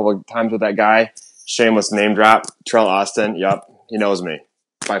worked out a couple of times with that guy. Shameless name drop. Terrell Austin. Yep, he knows me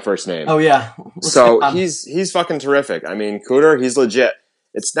by first name. Oh yeah. So he's fucking terrific. I mean, Cooter, he's legit.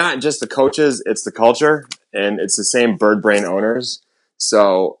 It's not just the coaches; it's the culture, and it's the same bird brain owners.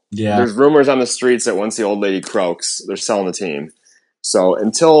 So there's rumors on the streets that once the old lady croaks, they're selling the team. So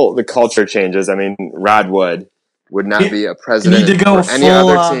until the culture changes, I mean, Rod Wood would not be a president for any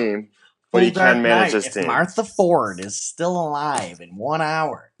other team, but he can manage his team. Martha Ford is still alive in 1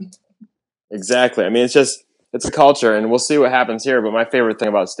 hour. Exactly. I mean, it's a culture, and we'll see what happens here. But my favorite thing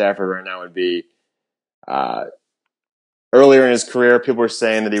about Stafford right now would be earlier in his career, people were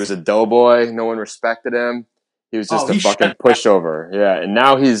saying that he was a doughboy. No one respected him. He was just a fucking pushover. Yeah, and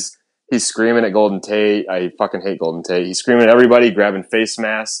now he's screaming at Golden Tate. I fucking hate Golden Tate. He's screaming at everybody, grabbing face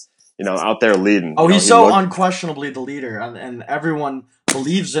masks, out there leading. Oh, he's so unquestionably the leader, and everyone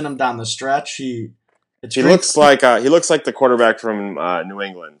believes in him down the stretch. He looks like the quarterback from New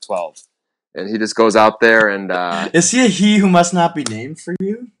England, 12. And he just goes out there and is he who must not be named for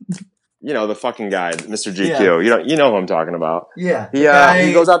you? The fucking guy, Mr. GQ. Yeah. You know who I'm talking about. Yeah.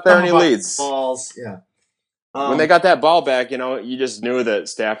 He goes out there and he leads. Balls. Yeah. When they got that ball back, you just knew that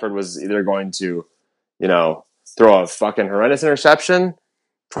Stafford was either going to, throw a fucking horrendous interception,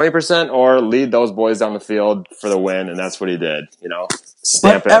 20%, or lead those boys down the field for the win, and that's what he did.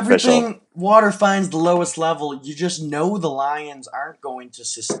 Stamp it everything official. Water finds the lowest level. You just know the Lions aren't going to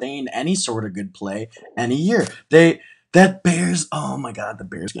sustain any sort of good play any year. That Bears. Oh my God, the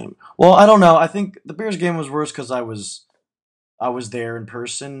Bears game. Well, I don't know. I think the Bears game was worse because I was there in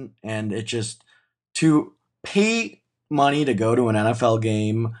person, and it just to pay money to go to an NFL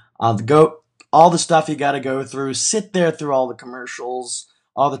game, all the stuff you got to go through, sit there through all the commercials,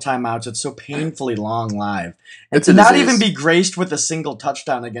 all the timeouts. It's so painfully long live. And to not even be graced with a single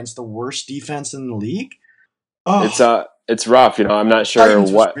touchdown against the worst defense in the league. Oh, it's rough. I'm not sure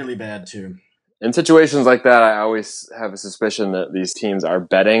Titans what. Was really bad too. In situations like that, I always have a suspicion that these teams are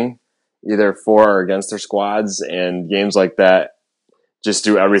betting either for or against their squads, and games like that just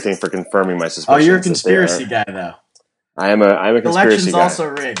do everything for confirming my suspicions. Oh, you're a conspiracy guy, though. I am a conspiracy Election's guy. also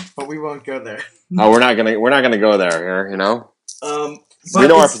rigged, but we won't go there. We're not gonna go there here. We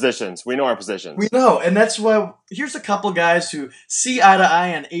know our positions. We know, and that's why. Here's a couple guys who see eye to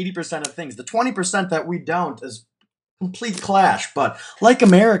eye on 80% of things. The 20% that we don't is complete clash. But like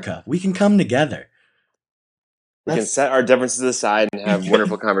America, we can come together. We can set our differences aside and have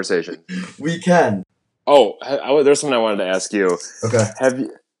wonderful conversation. We can. Oh, there's something I wanted to ask you. Okay.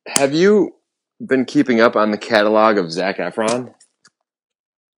 Have you been keeping up on the catalog of Zac Efron?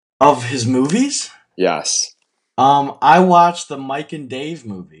 Of his movies? Yes. I watched the Mike and Dave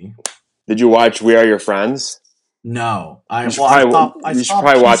movie. Did you watch We Are Your Friends? No. You should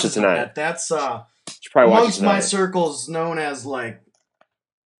probably watch it tonight. That's amongst my circles known as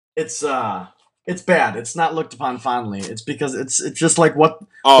it's bad. It's not looked upon fondly. It's because it's just like what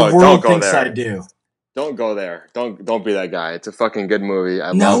the world thinks I do. Don't go there. Don't be that guy. It's a fucking good movie.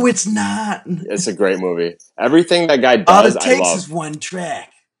 It's not. It's a great movie. Everything that guy does, all it takes is one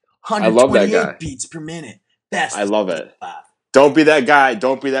track. 128 beats per minute. I love it. Don't be that guy.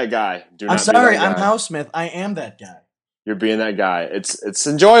 Don't be that guy. I'm sorry. I'm Housesmith. I am that guy. You're being that guy. It's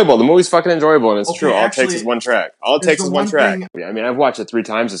enjoyable. The movie's fucking enjoyable, and it's true. All it takes is one track. I mean, I've watched it 3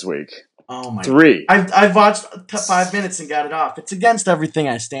 times this week. Oh my! 3. I've watched 5 minutes and got it off. It's against everything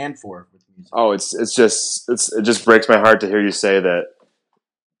I stand for. Oh, it just breaks my heart to hear you say that.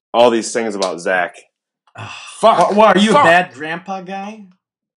 All these things about Zach. Fuck. What, are you a bad grandpa guy?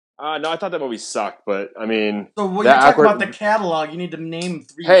 No, I thought that movie sucked, but I mean. So when you talk about the catalog, you need to name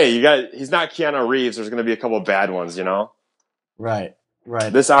 3. Hey, he's not Keanu Reeves. There's going to be a couple of bad ones, Right.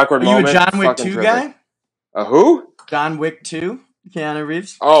 This awkward moment. Are you a John Wick 2 guy? A who? John Wick 2, Keanu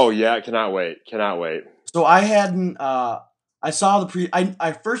Reeves. Oh yeah, cannot wait. So I hadn't. I saw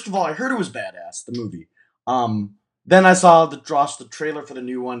I first of all I heard it was badass, the movie. Then I saw the trailer for the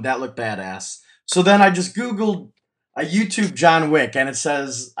new one that looked badass. So then I just Googled. I YouTube John Wick, and it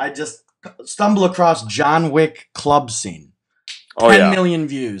says I just stumble across John Wick club scene. 10 million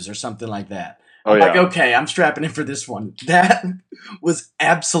views or something like that. Oh, I'm like, yeah. okay, I'm strapping in for this one. That was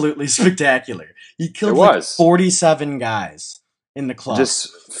absolutely spectacular. He killed It like was. 47 guys in the club. Just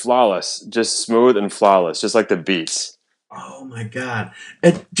flawless. Just smooth and flawless. Just like the beats. Oh my god.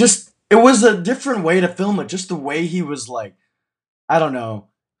 It was a different way to film it. Just the way he was like, I don't know.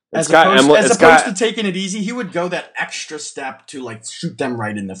 As opposed to taking it easy, he would go that extra step to like shoot them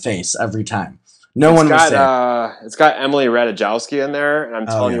right in the face every time. No one was safe. It's got Emily Ratajkowski in there, and I'm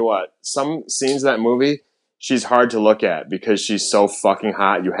telling you what, some scenes of that movie, she's hard to look at because she's so fucking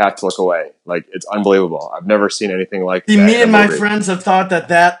hot. You have to look away. Like, it's unbelievable. I've never seen anything like that. Me and my friends have thought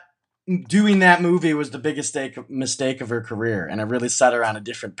that doing that movie was the biggest mistake of her career, and it really set her on a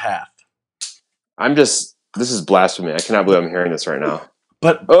different path. This is blasphemy. I cannot believe I'm hearing this right now.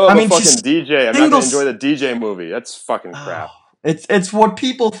 But I mean, fucking DJ. I'm not gonna enjoy the DJ movie. That's fucking crap. It's what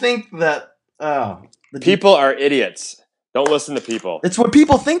people think that. People are idiots. Don't listen to people. It's what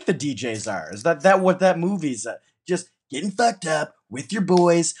people think the DJs are. Is that what that movie's just getting fucked up with your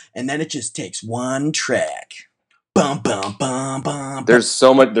boys, and then it just takes one track. Bum bum bum bum. There's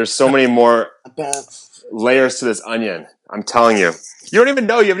so many more layers to this onion. I'm telling you. You don't even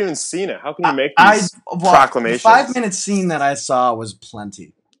know. You haven't even seen it. How can you make these proclamations? The 5-minute scene that I saw was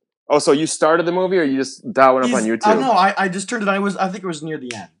plenty. Oh, so you started the movie, or you just dialed up on YouTube? No, I just turned it on. I think it was near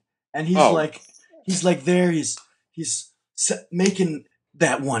the end, and he's making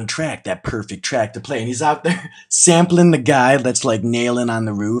that one track, that perfect track to play, and he's out there sampling the guy that's like nailing on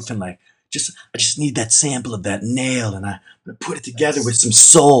the roof, and like I just need that sample of that nail, and I'm gonna put it together with some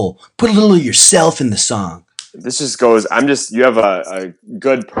soul. Put a little of yourself in the song. This just goes. You have a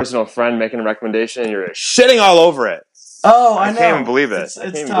good personal friend making a recommendation, and you're shitting all over it. Oh, I know. I can't even believe it. I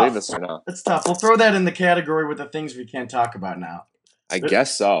can't even believe this right now. It's tough. We'll throw that in the category with the things we can't talk about now. I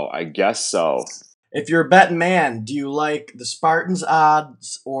guess so. If you're a betting man, do you like the Spartans'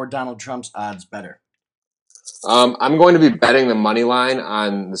 odds or Donald Trump's odds better? I'm going to be betting the money line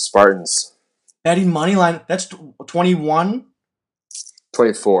on the Spartans. Betting money line? That's 21?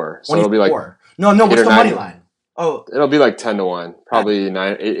 24. So it'll be like... No, what's the money line? Oh, it'll be like 10-1. Probably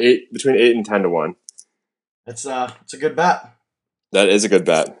 8 between 8 and 10-1. It's a good bet. That is a good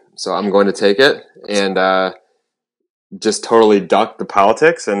bet. So I'm going to take it and just totally duck the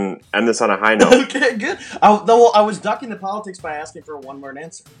politics and end this on a high note. Okay, good. I was ducking the politics by asking for a one-word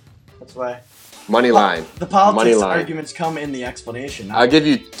answer. That's why. Money line. The politics arguments come in the explanation. I'll give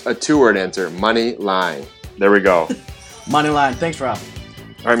you a 2-word answer. Money line. There we go. Money line. Thanks, Rob.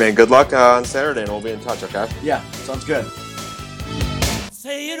 All right, man. Good luck on Saturday, and we'll be in touch, okay? Yeah, sounds good.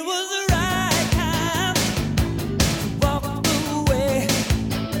 Say it was the right time to walk away,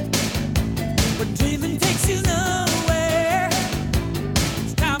 but dreaming takes you nowhere.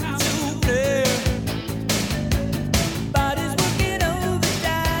 It's time to play. Body's working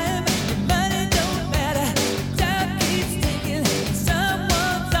overtime. Money don't matter. Time keeps ticking.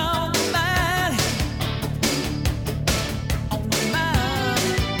 Someone's on the mind. On the mind.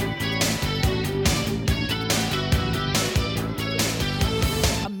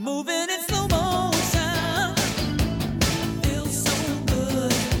 I'm moving in slow motion. Feels so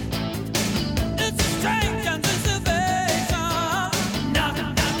good. It's a strange anticipation.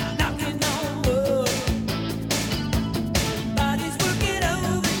 Knocking on wood. Body's working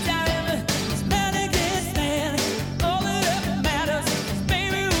overtime. This man can't stand. All that ever matters is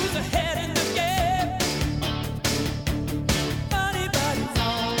baby who's ahead in the game. Funny, but it's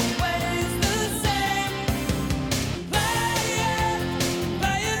always the same.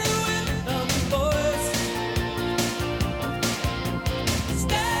 Playing with the boys.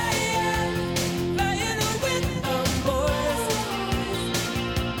 Staying, playing with the boys.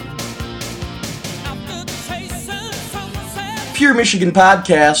 After chasing sunset. Pure Michigan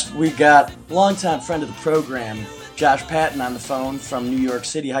Podcast. We got longtime friend of the program, Josh Patton, on the phone from New York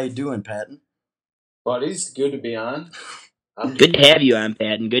City. How you doing, Patton? Buddies, good to be on. Good to have you on,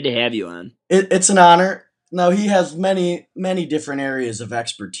 Patton. Good to have you on. It's an honor. Now, he has many, many different areas of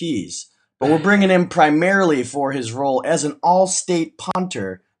expertise, but we're bringing him primarily for his role as an all-state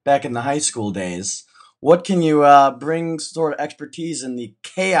punter back in the high school days. What can you bring sort of expertise in the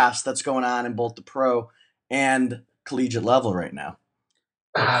chaos that's going on in both the pro and collegiate level right now?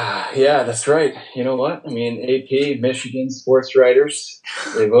 Yeah, that's right. You know what? I mean, AP, Michigan sports writers,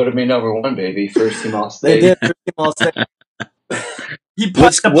 they voted me number one, baby. First team all-state. They did. First team all-state.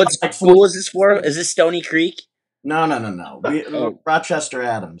 What school is this for? Is this Stony Creek? No. Rochester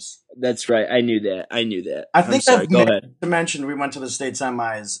Adams. That's right. I knew that. I think I've to mention we went to the state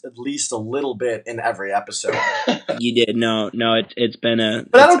semis at least a little bit in every episode. You did. No. It's been a.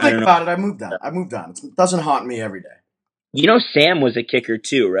 But I don't think about it. I moved on. It doesn't haunt me every day. You know, Sam was a kicker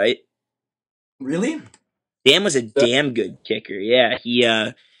too, right? Really? Sam was a damn good kicker. Yeah,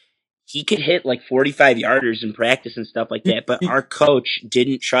 he could hit like 45 yarders in practice and stuff like that. But our coach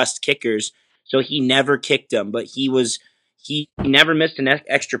didn't trust kickers, so he never kicked them. But he never missed an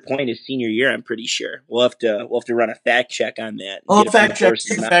extra point his senior year. I'm pretty sure. We'll have to run a fact check on that. Oh, fact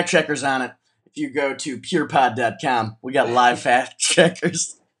checkers on it. If you go to purepod.com, we got live fact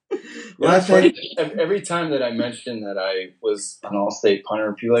checkers. Every time that I mentioned that I was an all-state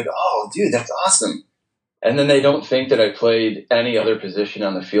punter, people are like, "Oh, dude, that's awesome." And then they don't think that I played any other position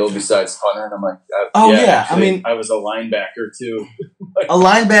on the field besides punter. And I'm like, actually, I was a linebacker too. A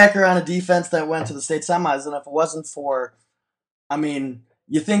linebacker on a defense that went to the state semis. And if it wasn't for,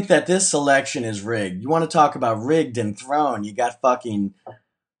 you think that this selection is rigged. You want to talk about rigged and thrown. You got fucking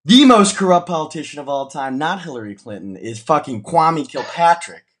the most corrupt politician of all time, not Hillary Clinton, is fucking Kwame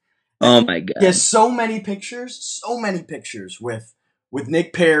Kilpatrick. Oh my God. There's so many pictures with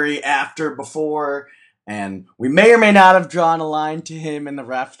Nick Perry after, before. And we may or may not have drawn a line to him and the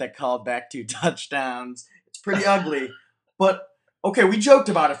ref that called back 2 touchdowns. It's pretty ugly. But, okay, we joked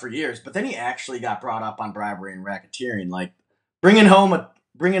about it for years, but then he actually got brought up on bribery and racketeering. Like, bringing home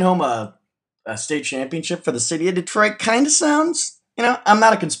a state championship for the city of Detroit kind of sounds, I'm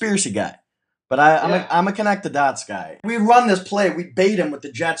not a conspiracy guy, but I'm a connect the dots guy. We run this play. We bait him with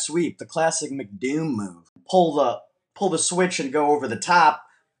the jet sweep, the classic McDoom move. Pull the switch and go over the top,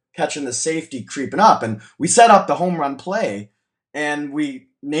 catching the safety creeping up. And we set up the home run play, and we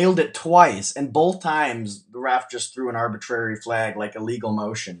nailed it twice. And both times, the ref just threw an arbitrary flag, like illegal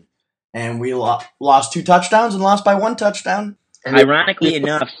motion. And we lost 2 touchdowns and lost by 1 touchdown. Ironically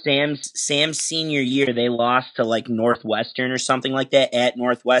enough, Sam's senior year, they lost to like Northwestern or something like that at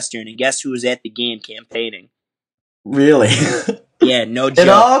Northwestern. And guess who was at the game campaigning? Really? Yeah, no joke. It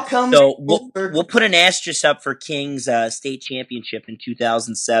all comes. So we'll put an asterisk up for King's state championship in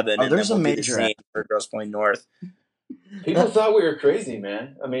 2007. Oh, there's a major for Grosse Pointe North. People thought we were crazy,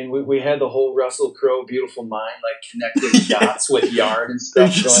 man. I mean, we had the whole Russell Crowe beautiful mind, like connecting dots with yard and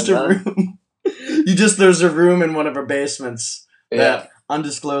stuff going on. There's a room in one of our basements. Yeah.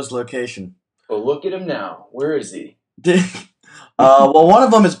 Undisclosed location. Well, look at him now. Where is he? Well, one of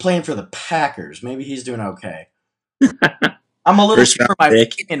them is playing for the Packers. Maybe he's doing okay. I'm a little for my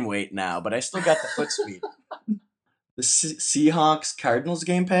freaking weight now, but I still got the foot speed. The Seahawks Cardinals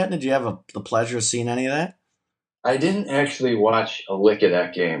game, Pat. Did you have the pleasure of seeing any of that? I didn't actually watch a lick of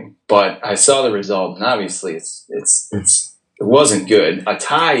that game, but I saw the result, and obviously it wasn't good. A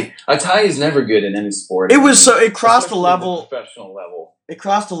tie is never good in any sport. It was it crossed the level, professional level. It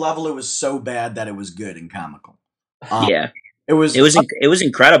crossed the level. It was so bad that it was good and comical. Yeah. It was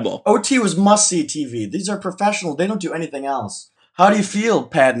incredible. OT was must-see TV. These are professionals. They don't do anything else. How do you feel,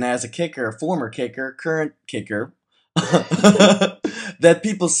 Patton, as a kicker, former kicker, current kicker, that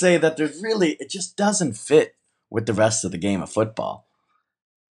people say that it just doesn't fit with the rest of the game of football?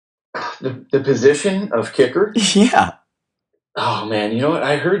 The position of kicker? Yeah. Oh, man. You know what?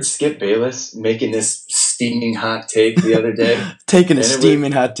 I heard Skip Bayless making this steaming hot take the other day.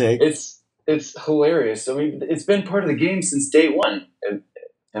 Hot take. It's hilarious. I mean, it's been part of the game since day one.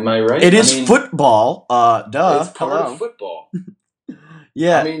 Am I right? It is football. Duh. It's part of football.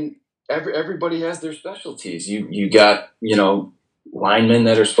 Yeah. I mean, everybody has their specialties. You got, linemen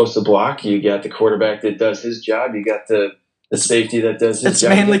that are supposed to block. You got the quarterback that does his job. You got the safety that does his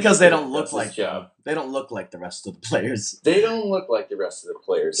job. It's mainly because they don't look like they don't look like the rest of the players. They don't look like the rest of the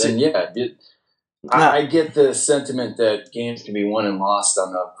players. And yeah, I get the sentiment that games can be won and lost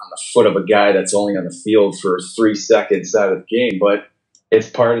on the foot of a guy that's only on the field for 3 seconds out of the game, but it's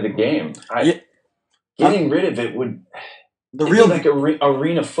part of the game. Getting rid of it would be like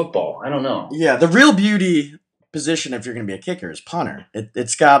arena football. I don't know. Yeah, the real beauty position if you're going to be a kicker is punter.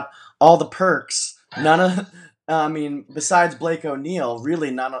 It's got all the perks. Besides Blake O'Neal, really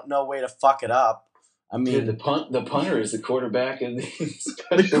no way to fuck it up. I mean, the punter is the quarterback of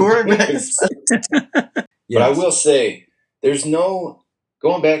the quarterback. Yes. But I will say, there's no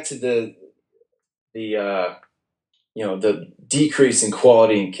going back to the decrease in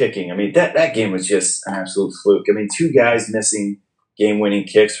quality in kicking. I mean, that game was just an absolute fluke. I mean, 2 guys missing game-winning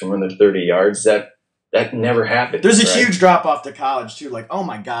kicks from under 30 yards. That never happened. There's a huge drop off to college too. Like, oh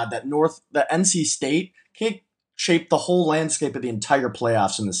my God, that NC State kick shaped the whole landscape of the entire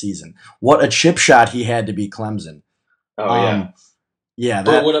playoffs in the season. What a chip shot he had to beat Clemson. Oh yeah. Yeah.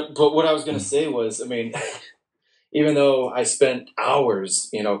 But what I was going to say was, I mean, even though I spent hours,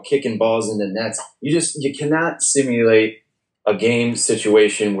 kicking balls into nets, you cannot simulate a game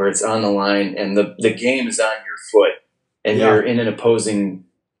situation where it's on the line and the game is on your foot and you're in an opposing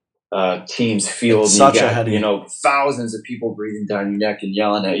team's field. It's and such a headache. thousands of people breathing down your neck and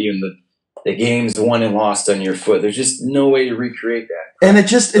yelling at you, and the games won and lost on your foot. There's just no way to recreate that. And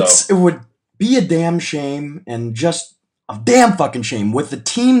it would be a damn shame, and just a damn fucking shame with the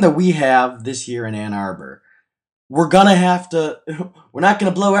team that we have this year in Ann Arbor. We're not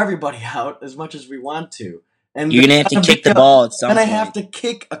gonna blow everybody out as much as we want to. And You're gonna have to kick the ball at some Gonna point. have to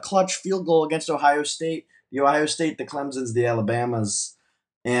kick a clutch field goal against Ohio State, the Clemsons, the Alabamas,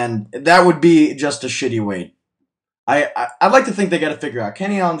 and that would be just a shitty way. I'd like to think they got to figure out.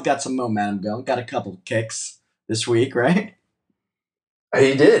 Kenny Allen's got some momentum going. Got a couple of kicks this week, right?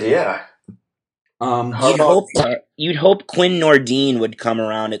 He did, yeah. You'd hope Quinn Nordine would come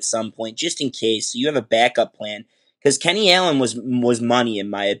around at some point, just in case, so you have a backup plan. Because Kenny Allen was money, in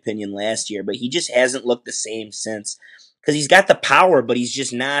my opinion, last year, but he just hasn't looked the same since. Because he's got the power, but he's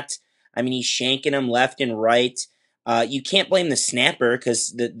just not. I mean, he's shanking them left and right. You can't blame the snapper,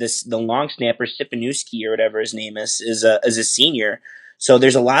 because the long snapper, Sipanewski or whatever his name is a senior. So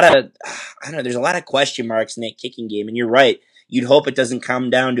there's a lot of question marks in that kicking game, and you're right. You'd hope it doesn't come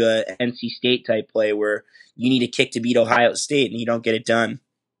down to a NC State type play where you need a kick to beat Ohio State and you don't get it done.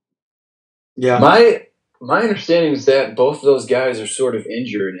 Yeah. My understanding is that both of those guys are sort of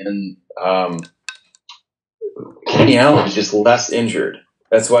injured, and Kenny Allen is just less injured.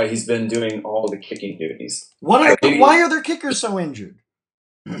 That's why he's been doing all the kicking duties. Why are their kickers so injured?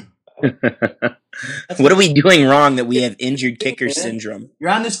 What are we doing wrong that we have injured kicker syndrome? You're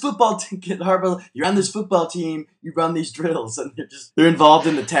on this football team, You're on this football team. You run these drills, and they're involved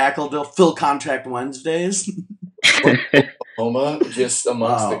in the tackle. They'll fill contract Wednesdays. Oklahoma, just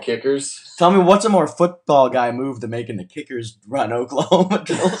amongst the kickers. Tell me, what's a more football guy move than making the kickers run Oklahoma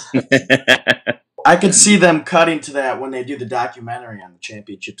drills? I could see them cutting to that when they do the documentary on the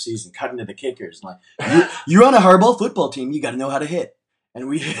championship season, cutting to the kickers. Like, you're on a Harbaugh football team, you got to know how to hit. And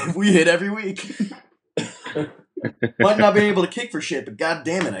we hit every week. Might not be able to kick for shit, but god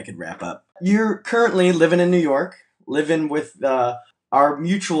damn it, I could wrap up. You're currently living in New York, living with our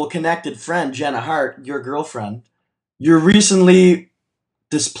mutual connected friend, Jenna Hart, your girlfriend. You're recently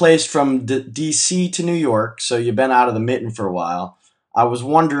displaced from D.C. to New York, so you've been out of the mitten for a while. I was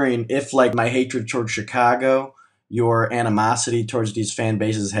wondering if, like my hatred towards Chicago, your animosity towards these fan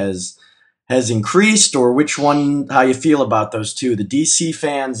bases has increased, or how you feel about those two, the DC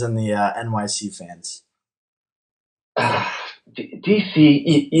fans and the NYC fans.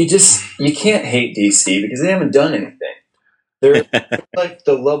 DC, you can't hate DC because they haven't done anything. They're like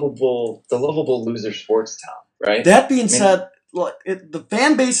the lovable loser sports town, right? That being said, look, the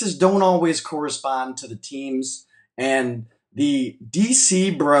fan bases don't always correspond to the teams, and the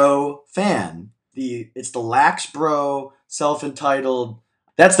DC bro fan, it's the lax bro, self-entitled.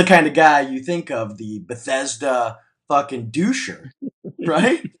 That's the kind of guy you think of, the Bethesda fucking doucher,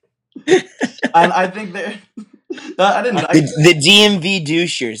 right? And I think that the DMV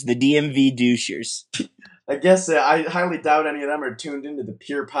douchers. I guess I highly doubt any of them are tuned into the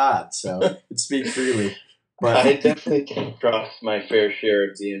Pure Pod, so I can speak freely. But I definitely came across my fair share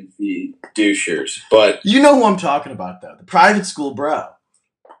of DMV douchers, but you know who I'm talking about, though, the private school bro.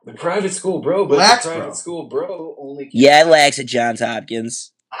 The private school bro, but lax the private bro. School bro only. Yeah, lax at Johns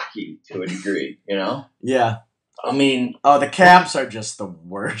Hopkins. Hockey to a degree, you know. Yeah. I mean, the Caps are just the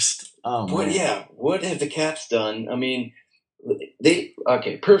worst. What have the Caps done? I mean,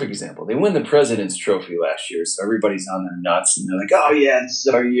 perfect example. They win the President's Trophy last year, so everybody's on their nuts, and they're like, "Oh yeah, this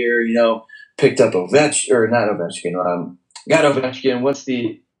is our year," you know. Picked up Ovechkin, or not Ovechkin. Got Ovechkin. What's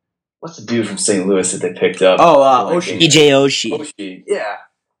the dude from St. Louis that they picked up? Oshie. EJ Oshie. Oshie, yeah,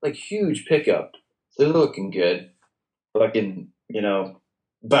 like huge pickup. They're looking good. Fucking, you know,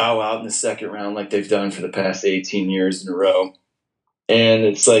 bow out in the second round like they've done for the past 18 years in a row, and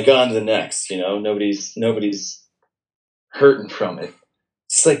it's like on to the next. You know, nobody's hurting from it.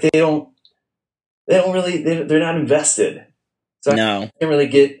 It's like they're not invested. So no, I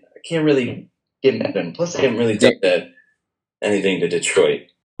can't really get mad at them. Plus, I haven't really done anything to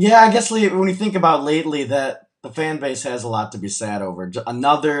Detroit. Yeah, I guess when you think about lately, that the fan base has a lot to be sad over.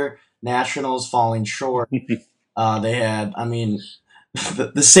 Another Nationals falling short. They had, I mean,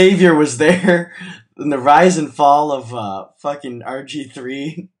 the savior was there, and the rise and fall of fucking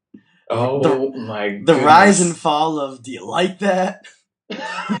RG3. Oh my god! The rise and fall of, do you like that?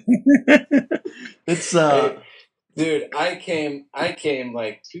 It's dude, I came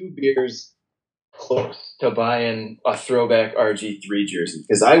like 2 beers close to buying a throwback RG3 jersey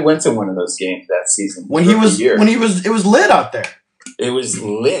because I went to one of those games that season. It was lit out there. It was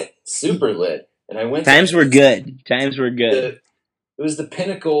lit, super lit, and I went. Times were good. It was the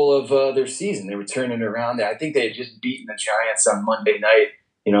pinnacle of their season. They were turning around. I think they had just beaten the Giants on Monday night.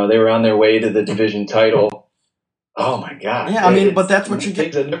 You know, they were on their way to the division title, Oh my God! Yeah, I mean, but that's what you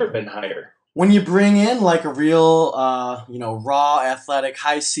Things get have never been higher. when you bring in like a real, raw, athletic,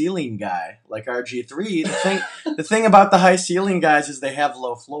 high ceiling guy like RG3. The thing about the high ceiling guys is they have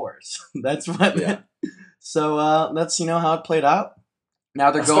low floors. That's what. Yeah. So that's how it played out.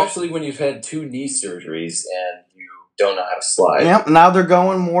 Now they're going. Especially when you've had 2 knee surgeries and you don't know how to slide. Yep. Now they're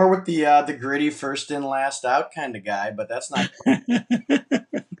going more with the gritty first in last out kind of guy, but that's not.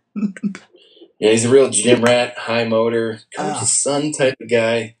 Yeah, he's a real gym rat, high motor, coach's son type of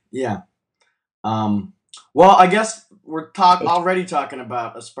guy. Yeah. Well, I guess we're already talking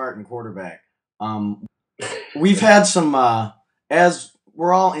about a Spartan quarterback. We've had some, as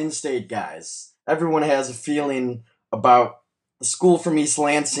we're all in-state guys, everyone has a feeling about the school from East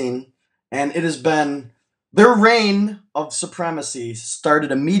Lansing, and it has been their reign of supremacy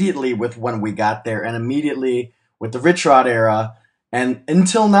started immediately with when we got there, and immediately with the Rich Rod era, and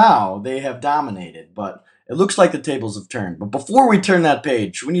until now they have dominated. But it looks like the tables have turned. But before we turn that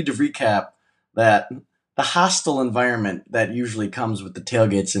page, we need to recap that the hostile environment that usually comes with the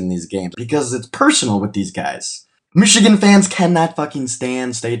tailgates in these games, because it's personal with these guys. Michigan fans cannot fucking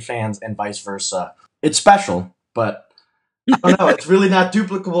stand State fans and vice versa. It's special, but I don't know. It's really not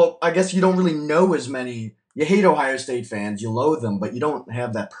duplicable. I guess you don't really know as many. You hate Ohio State fans, you loathe them, but you don't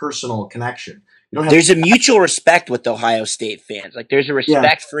have that personal connection. You don't have. There's a mutual respect with Ohio State fans. Like there's a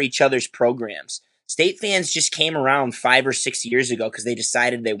respect for each other's programs. State fans just came around 5 or 6 years ago because they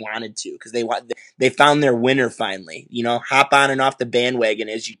decided they wanted to, because they found their winner finally. Hop on and off the bandwagon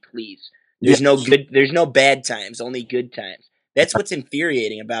as you please. There's no bad times, only good times. That's what's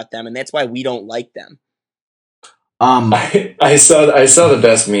infuriating about them, and that's why we don't like them. I saw the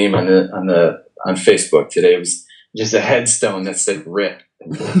best meme on Facebook today. It was just a headstone that said "RIP"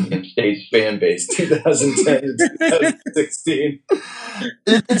 Michigan State fan base 2010 to 2016.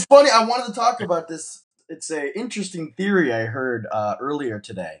 It's funny. I wanted to talk about this. It's an interesting theory I heard earlier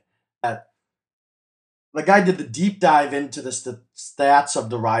today. That the guy did the deep dive into the stats of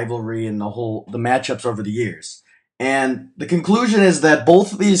the rivalry and the matchups over the years. And the conclusion is that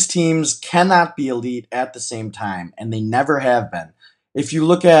both of these teams cannot be elite at the same time, and they never have been. If you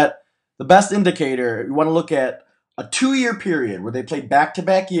look at the best indicator, you want to look at a 2-year period where they played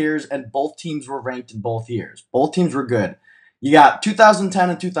back-to-back years and both teams were ranked in both years. Both teams were good. You got 2010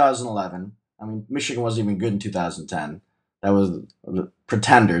 and 2011. I mean, Michigan wasn't even good in 2010. That was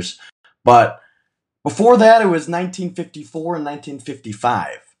pretenders. But before that, it was 1954 and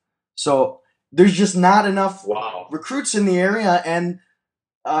 1955. So there's just not enough recruits in the area, and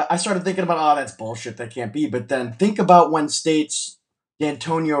I started thinking about, that's bullshit, that can't be. But then think about when State's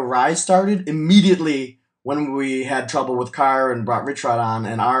D'Antonio Rise started, immediately when we had trouble with Carr and brought Rich Rod on,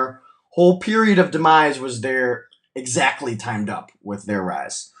 and our whole period of demise was there exactly timed up with their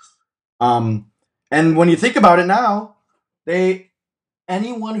rise. And when you think about it now,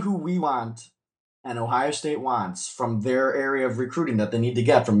 anyone who we want and Ohio State wants from their area of recruiting that they need to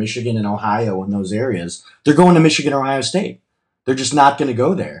get from Michigan and Ohio and those areas, they're going to Michigan or Ohio State. They're just not going to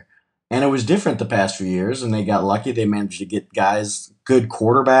go there. And it was different the past few years, and they got lucky. They managed to get guys, good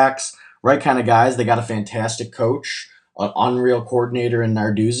quarterbacks, right kind of guys. They got a fantastic coach, an unreal coordinator in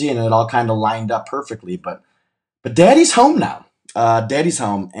Narduzzi, and it all kind of lined up perfectly. But Daddy's home now. Daddy's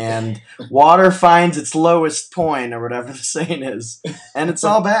home, and water finds its lowest point, or whatever the saying is, and it's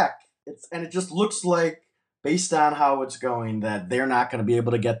all back. And it just looks like, based on how it's going, that they're not going to be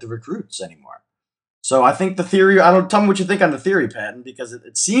able to get the recruits anymore. So I think the theory, tell me what you think on the theory, Patton, because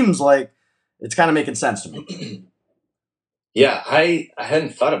it seems like it's kind of making sense to me. Yeah, I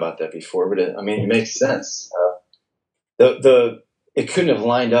hadn't thought about that before, but it makes sense. It couldn't have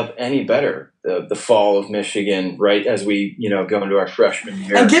lined up any better. The fall of Michigan, right as we go into our freshman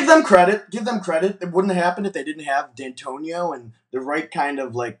year, and give them credit. It wouldn't have happened if they didn't have D'Antonio and the right kind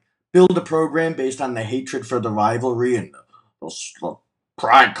of build a program based on the hatred for the rivalry and the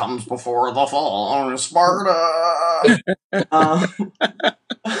pride comes before the fall on Sparta.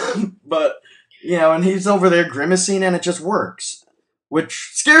 But and he's over there grimacing, and it just works, which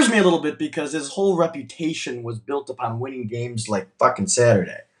scares me a little bit because his whole reputation was built upon winning games like fucking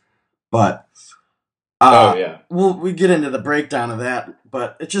Saturday. But we get into the breakdown of that.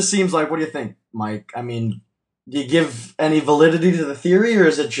 But it just seems like, what do you think, Mike? I mean, do you give any validity to the theory, or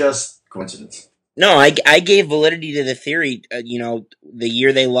is it just coincidence? No, I gave validity to the theory. The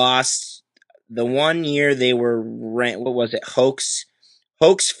year they lost, the 1 year they were ranked, what was it, Hoke's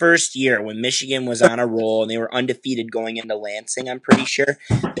first year when Michigan was on a roll and they were undefeated going into Lansing, I'm pretty sure.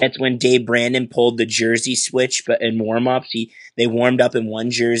 That's when Dave Brandon pulled the jersey switch, but in warm-ups, they warmed up in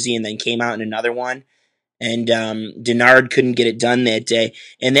one jersey and then came out in another one. and Denard couldn't get it done that day.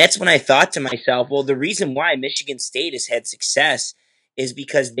 And that's when I thought to myself, well, the reason why Michigan State has had success is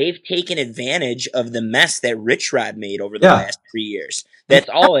because they've taken advantage of the mess that Rich Rod made over the last 3 years. That's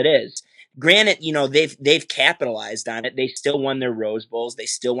all it is. Granted, they've capitalized on it. They still won their Rose Bowls. They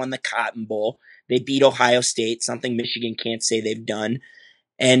still won the Cotton Bowl. They beat Ohio State, something Michigan can't say they've done.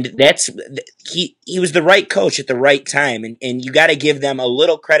 And he was the right coach at the right time, and you got to give them a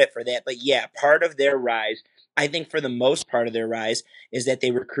little credit for that. But yeah, part of their rise, I think for the most part of their rise, is that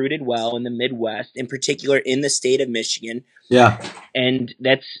they recruited well in the Midwest, in particular in the state of Michigan. Yeah. And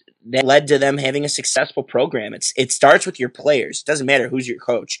that led to them having a successful program. It starts with your players. It doesn't matter who's your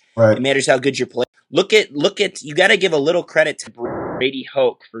coach. Right. It matters how good your player. Look at you got to give a little credit to Brady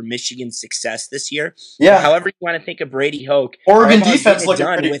Hoke for Michigan's success this year. Yeah. However you want to think of Brady Hoke, Oregon defense looking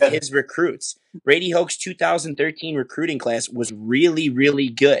done pretty with good. his recruits. Brady Hoke's 2013 recruiting class was really, really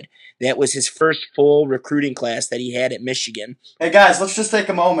good. That was his first full recruiting class that he had at Michigan. Hey guys, let's just take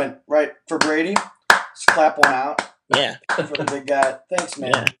a moment, right, for Brady. Let's clap one out. Yeah. For the big guy. Thanks,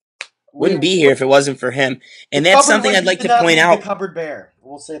 man. Yeah. Wouldn't be here if it wasn't for him. And that's something I'd like to point out. The cupboard bear.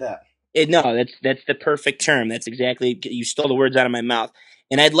 We'll say that. No, that's the perfect term. That's exactly, you stole the words out of my mouth.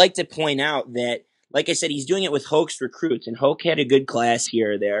 And I'd like to point out that, like I said, he's doing it with Hoke's recruits, and Hoke had a good class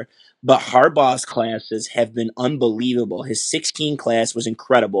here or there, but Harbaugh's classes have been unbelievable. His 16 class was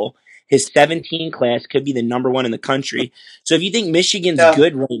incredible. His 17 class could be the number one in the country. So if you think Michigan's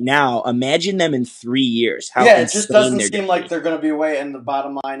good right now, imagine them in 3 years. How it just doesn't seem like they're going to be away. And the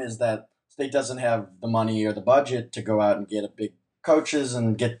bottom line is that state doesn't have the money or the budget to go out and get a big coaches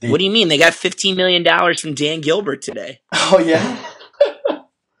and get the. What do you mean? They got $15 million from Dan Gilbert today. Oh yeah,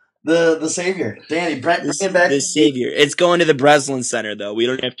 the savior, Danny, bring it back. The savior. It's going to the Breslin Center, though. We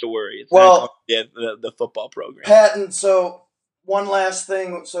don't have to worry. It's well, not the football program. Patton. So one last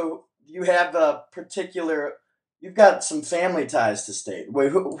thing. So you have a particular. You've got some family ties to state.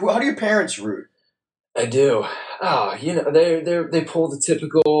 Wait, how do your parents root? I do. Oh, they pull the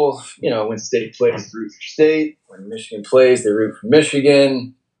typical, when state plays, root for state. When Michigan plays, they root for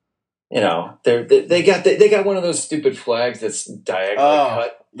Michigan. They got one of those stupid flags that's diagonally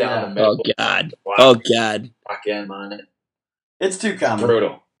cut down the middle. Oh God! Oh God! Rock M on it. It's too common.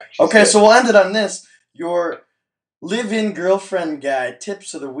 Brutal. Okay, so we'll end it on this. Your live-in girlfriend guy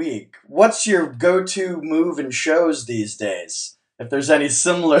tips of the week. What's your go-to move in shows these days? If there's any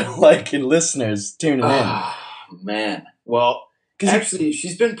similar, in listeners tuning in. Man. Well, actually,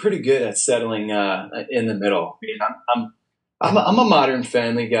 she's been pretty good at settling in the middle. I mean, I'm a modern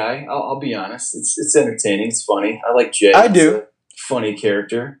family guy. I'll be honest. It's entertaining. It's funny. I like Jay. I do. Funny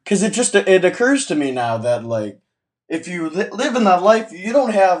character. Because it occurs to me now that if you live in that life, you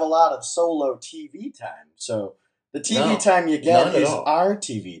don't have a lot of solo TV time. So the TV time you get is our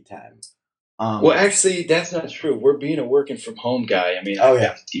TV time. Well, actually, that's not true. We're being a working from home guy. I mean, I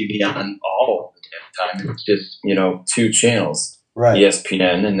have TV on all the damn time. It's just 2 channels, right?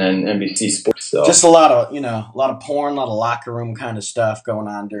 ESPN and then NBC Sports. So just a lot of porn, a lot of locker room kind of stuff going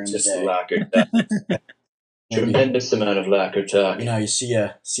on during the day. Just locker talk. Tremendous amount of locker talk. You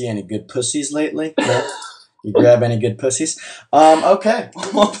see any good pussies lately? You grab any good pussies? Okay.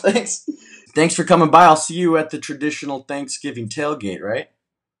 Well, thanks. Thanks for coming by. I'll see you at the traditional Thanksgiving tailgate, right?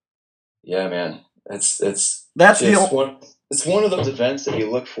 Yeah, man. It's one of those events that you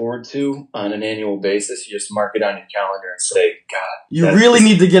look forward to on an annual basis. You just mark it on your calendar and say, God. You really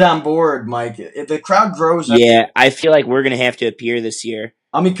need to get on board, Mike. If the crowd grows. Yeah, I feel like we're going to have to appear this year.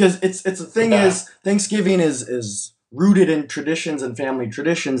 I mean, because it's the thing is, Thanksgiving is rooted in traditions and family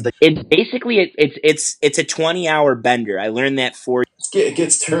traditions. It's basically, it's a 20-hour bender. I learned that it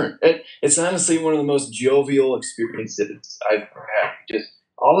gets turned. It's honestly one of the most jovial experiences I've ever had. Just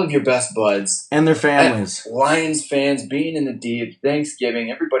all of your best buds and their families, Lions fans, being in the D, Thanksgiving,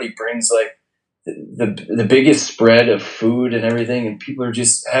 everybody brings the biggest spread of food and everything, and people are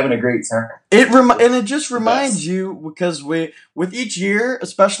just having a great time. It just reminds you, because with each year,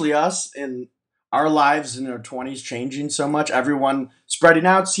 especially us in our lives in our 20s changing so much, everyone spreading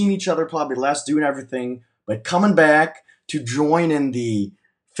out, seeing each other probably less, doing everything, but coming back to join in the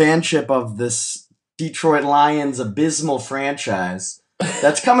fanship of this Detroit Lions abysmal franchise.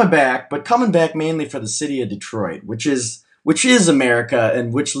 That's coming back, but coming back mainly for the city of Detroit, which is America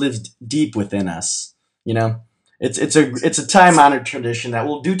and which lives deep within us. It's a time-honored tradition that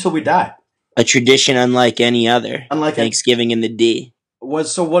we'll do till we die. A tradition unlike any other. Unlike Thanksgiving in the D.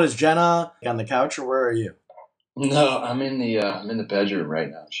 So what is Jenna on the couch, or where are you? No, I'm in the bedroom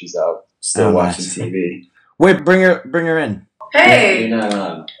right now. She's out still watching TV. Wait, bring her in. Hey, you're not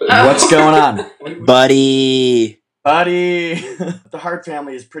on. What's going on, buddy? Buddy, the Hart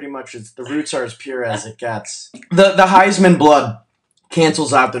family is pretty much the roots are as pure as it gets. The Heisman blood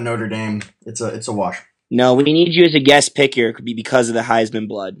cancels out the Notre Dame. It's a wash. No, we need you as a guest picker. It could be because of the Heisman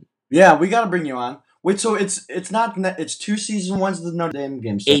blood. Yeah, we got to bring you on. Wait, so it's not it's 2 season ones of the Notre Dame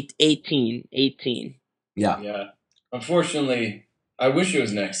games. 18. Yeah. Yeah. Unfortunately, I wish it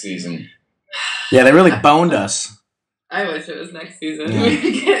was next season. Yeah, they really boned us. I wish it was next season.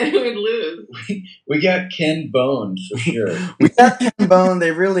 Yeah. We'd lose. We got Ken boned for sure. We got Ken Bone.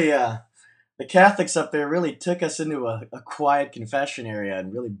 They really the Catholics up there really took us into a quiet confession area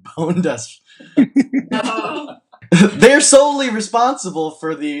and really boned us. Oh. They're solely responsible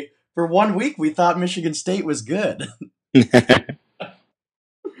for 1 week we thought Michigan State was good.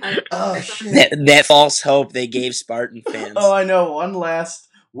 Oh shit! That false hope they gave Spartan fans. Oh, I know. One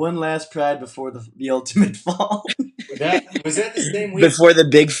last pride before the ultimate fall. Was that the same week? Before the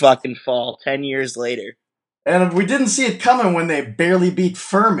big fucking fall, 10 years later. And we didn't see it coming when they barely beat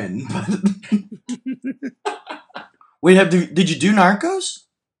Furman. Wait, did you do Narcos?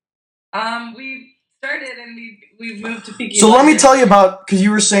 We started and we moved to Peaky So let me Blinders. tell you about, because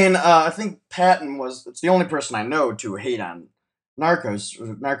you were saying, I think Patton it's the only person I know to hate on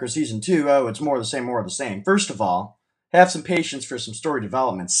Narcos season 2. Oh, it's more of the same. First of all, have some patience for some story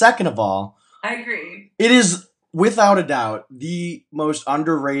development. Second of all, I agree. it is without a doubt the most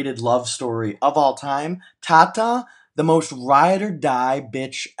underrated love story of all time. Tata, the most ride or die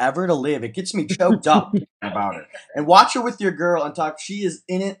bitch ever to live. It gets me choked up about her. And watch her with your girl and talk. She is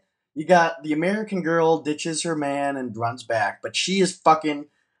in it. You got the American girl ditches her man and runs back, but she is fucking.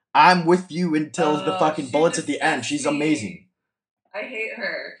 I'm with you until the fucking she bullets at the end. disgusts She's me. amazing. I hate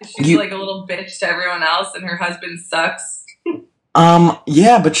her. 'Cause she's like a little bitch to everyone else and her husband sucks.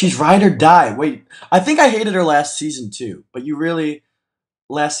 Yeah, but she's ride or die. Wait, I think I hated her last season too, but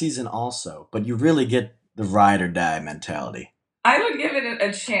last season also, but you really get the ride or die mentality. I would give it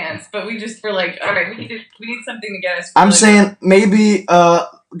a chance, but we just were like, all right, we need something to get us. I'm really saying maybe,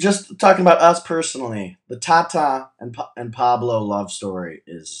 just talking about us personally, the Tata and Pablo love story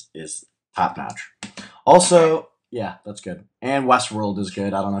is top notch. Also, yeah, that's good. And Westworld is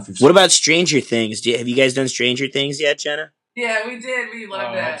good. I don't know if you've seen What about Stranger Things? Have you guys done Stranger Things yet, Jenna? Yeah, we did. We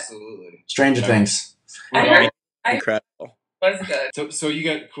loved it. Absolutely. Stranger Things. I heard Incredible. it was good. So you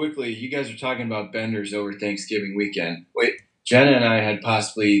guys were talking about benders over Thanksgiving weekend. Wait, Jenna and I had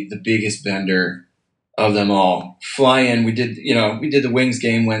possibly the biggest bender of them all. Fly in, we did the Wings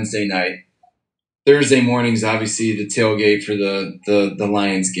game Wednesday night. Thursday morning's obviously the tailgate for the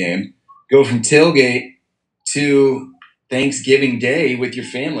Lions game. Go from tailgate to Thanksgiving Day with your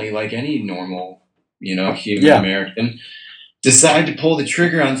family like any normal, human American. Decide to pull the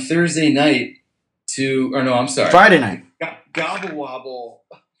trigger on Thursday night Friday night. Gobble wobble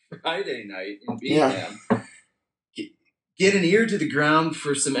Friday night in Birmingham. Get an ear to the ground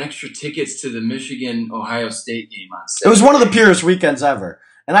for some extra tickets to the Michigan-Ohio State game on Saturday. It was one of the purest weekends ever.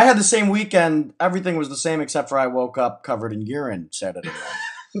 And I had the same weekend. Everything was the same except for I woke up covered in urine Saturday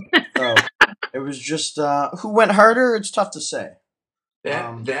night. So it was just who went harder? It's tough to say.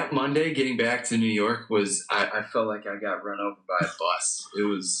 That Monday, getting back to New York was I felt like I got run over by a bus. It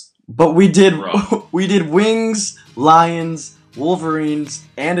was. But we did rough. we did Wings, Lions, Wolverines,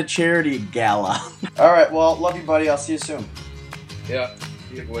 and a charity gala. All right, well, love you, buddy. I'll see you soon. Yeah,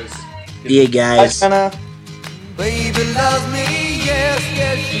 see you boys. See you guys. Bye, Jenna. Baby loves me, yes,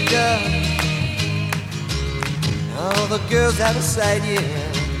 she does. All the girls out of sight,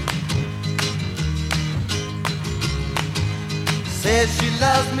 yeah. Says she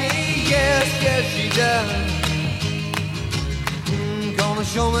loves me, yes, she does. Gonna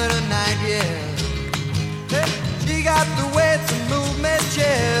show me tonight, yeah. Hey, she got the way to move me,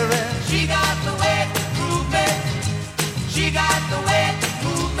 cherry. She got the way to move me. She got the way to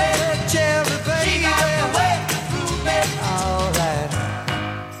move me, cherry, baby. She got the way to move me.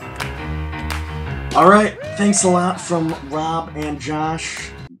 All right, thanks a lot from Rob and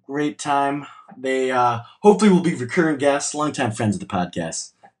Josh. Great time. They hopefully will be recurring guests, longtime friends of the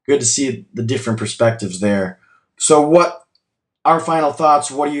podcast. Good to see the different perspectives there. So what our final thoughts,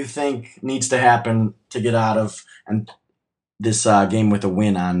 what do you think needs to happen to get out of this game with a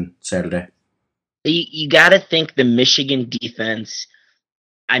win on Saturday? You got to think the Michigan defense.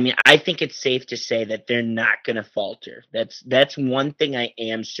 I mean, I think it's safe to say that they're not going to falter. That's one thing I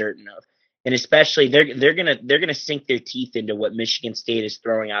am certain of. And especially they're gonna sink their teeth into what Michigan State is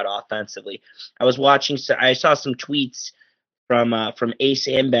throwing out offensively. I saw some tweets from Ace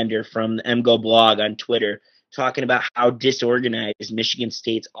Ambender from the MGO blog on Twitter talking about how disorganized Michigan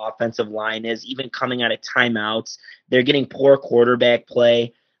State's offensive line is, even coming out of timeouts. They're getting poor quarterback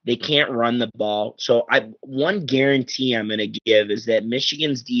play. They can't run the ball. So one guarantee I'm going to give is that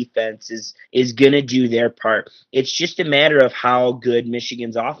Michigan's defense is going to do their part. It's just a matter of how good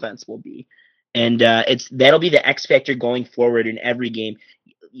Michigan's offense will be. And that'll be the X factor going forward in every game.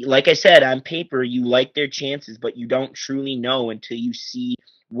 Like I said, on paper, you like their chances, but you don't truly know until you see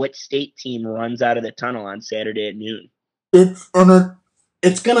what state team runs out of the tunnel on Saturday at noon. It's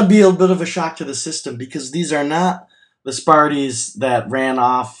going to be a bit of a shock to the system because these are not the Sparties that ran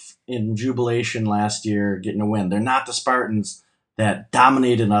off in jubilation last year getting a win. They're not the Spartans that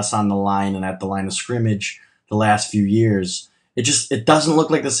dominated us on the line and at the line of scrimmage the last few years. It doesn't look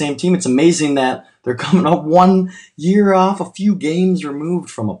like the same team. It's amazing that they're coming up 1 year off, a few games removed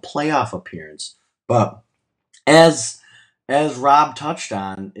from a playoff appearance. But as Rob touched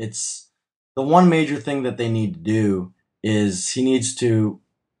on, it's the one major thing that they need to do is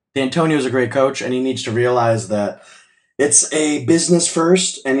D'Antonio's a great coach, and he needs to realize that it's a business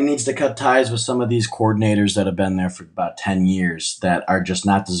first, and he needs to cut ties with some of these coordinators that have been there for about 10 years that are just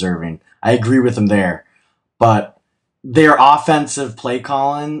not deserving. I agree with him there. But their offensive play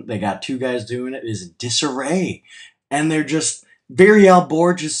calling, they got 2 guys doing it, is disarray. And they're just very Al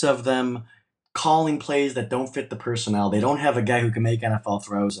Borges of them calling plays that don't fit the personnel. They don't have a guy who can make NFL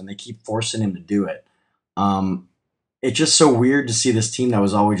throws, and they keep forcing him to do it. It's just so weird to see this team that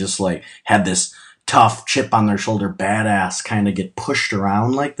was always just like had this tough chip on their shoulder badass kind of get pushed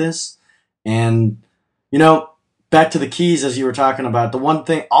around like this. And, back to the keys as you were talking about, the one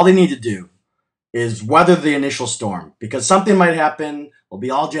thing, all they need to do is weather the initial storm because something might happen. We'll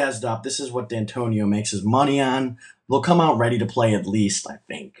be all jazzed up. This is what D'Antonio makes his money on. They'll come out ready to play at least, I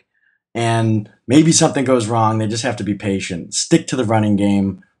think. And maybe something goes wrong. They just have to be patient. Stick to the running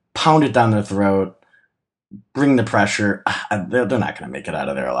game. Pound it down their throat. Bring the pressure. They're not going to make it out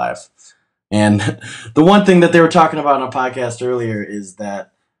of there alive. And the one thing that they were talking about on a podcast earlier is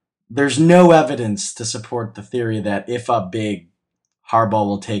that there's no evidence to support the theory that if up big, Harbaugh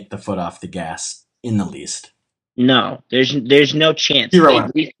will take the foot off the gas in the least. No, there's no chance.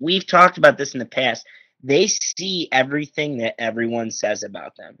 We've talked about this in the past. They see everything that everyone says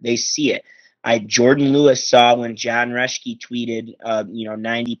about them. They see it. Jordan Lewis saw when John Reschke tweeted,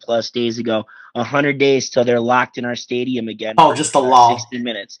 90 plus days ago, 100 days till they're locked in our stadium again. Oh, just a law. 60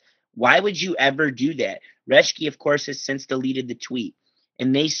 minutes. Why would you ever do that? Reschke, of course, has since deleted the tweet.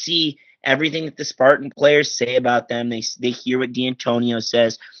 And they see everything that the Spartan players say about them. They hear what D'Antonio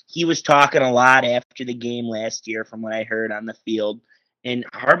says. He was talking a lot after the game last year from what I heard on the field. And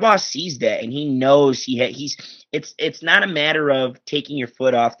Harbaugh sees that, and he knows it's not a matter of taking your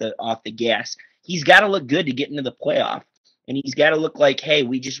foot off the gas. He's got to look good to get into the playoff, and he's got to look like, hey,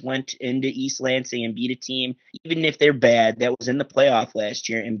 we just went into East Lansing and beat a team, even if they're bad, that was in the playoff last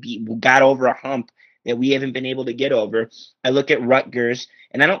year and got over a hump that we haven't been able to get over. I look at Rutgers,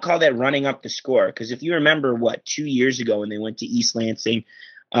 and I don't call that running up the score because if you remember 2 years ago when they went to East Lansing,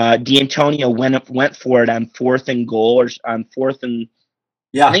 D'Antonio went for it on 4th and goal or on 4th and.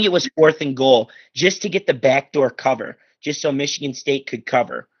 Yeah. I think it was 4th and goal just to get the backdoor cover, just so Michigan State could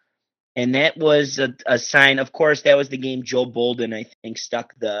cover. And that was a sign. Of course, that was the game Joe Bolden, I think,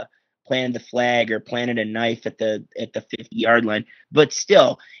 planted the flag or planted a knife at the 50-yard line. But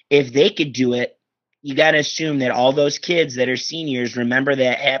still, if they could do it, you got to assume that all those kids that are seniors remember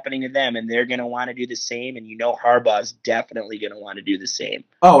that happening to them, and they're going to want to do the same. And Harbaugh's definitely going to want to do the same.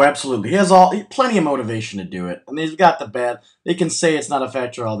 Oh, absolutely. He has plenty of motivation to do it. And they've got they can say it's not a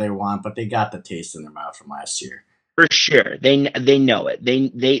factor all they want, but they got the taste in their mouth from last year. For sure. They know it.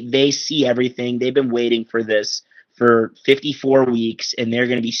 They see everything. They've been waiting for this for 54 weeks, and they're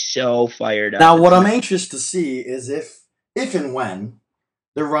going to be so fired up. Now, what I'm anxious to see is if and when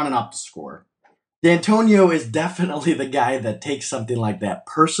they're running up the score. D'Antonio is definitely the guy that takes something like that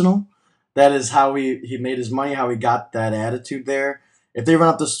personal. That is how he made his money, how he got that attitude there. If they run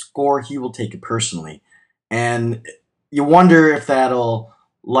up the score, he will take it personally. And you wonder if that'll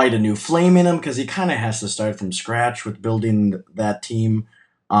light a new flame in him because he kind of has to start from scratch with building that team.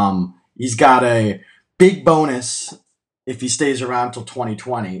 He's got a big bonus if he stays around till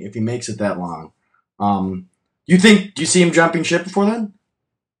 2020, if he makes it that long. Do you see him jumping ship before then?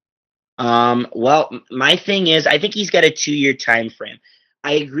 Well, my thing is, I think he's got a 2-year time frame.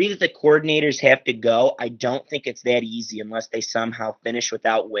 I agree that the coordinators have to go. I don't think it's that easy unless they somehow finish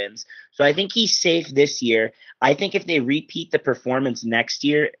without wins. So I think he's safe this year. I think if they repeat the performance next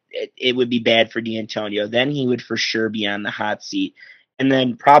year, it would be bad for D'Antonio. Then he would for sure be on the hot seat. And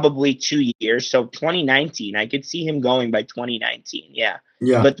then probably 2 years. So 2019, I could see him going by 2019. Yeah.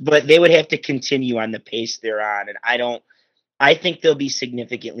 But they would have to continue on the pace they're on. And I think they'll be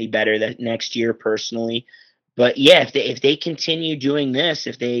significantly better that next year personally. But yeah, if they continue doing this,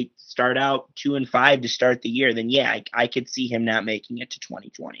 if they start out 2-5 to start the year, then yeah, I could see him not making it to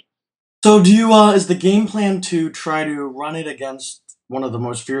 2020. So do you is the game plan to try to run it against one of the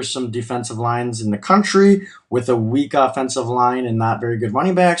most fearsome defensive lines in the country with a weak offensive line and not very good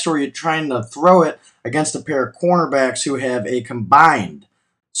running backs, or are you trying to throw it against a pair of cornerbacks who have a combined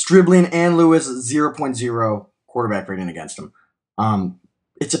Stribling and Lewis 0.0 quarterback rating against them?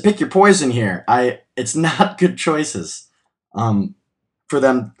 It's a pick your poison here. It's not good choices for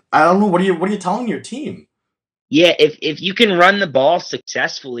them. I don't know. What are you telling your team? Yeah, if you can run the ball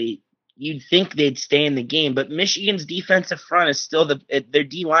successfully, you'd think they'd stay in the game. But Michigan's defensive front is still their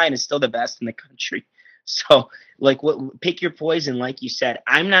D line is still the best in the country. So, pick your poison, like you said.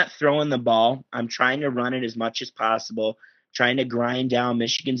 I'm not throwing the ball. I'm trying to run it as much as possible, trying to grind down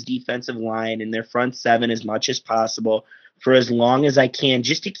Michigan's defensive line and their front seven as much as possible for as long as I can,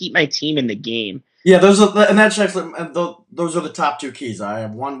 just to keep my team in the game. Yeah, those are the top two keys. I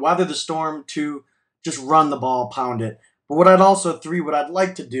have one, weather the storm. Two, just run the ball, pound it. But what I'd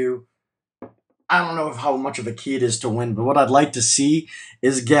like to do, I don't know how much of a key it is to win, but what I'd like to see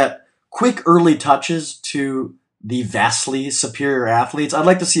is get quick early touches to the vastly superior athletes. I'd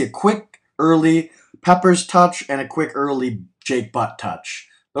like to see a quick early Peppers touch and a quick early Jake Butt touch.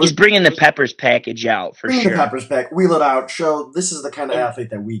 He's bringing the Peppers package out for sure. Bring the Peppers pack, wheel it out, show this is the kind of athlete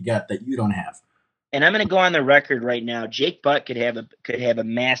that we get that you don't have. And I'm going to go on the record right now. Jake Butt could have a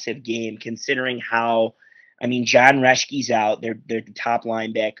massive game, considering how, John Reschke's out. They're the top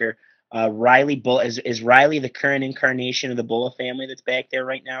linebacker. Riley Bull is Riley the current incarnation of the Bulla family that's back there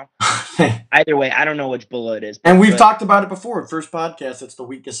right now. Either way, I don't know which Bulla it is. And we've talked about it before. First podcast, it's the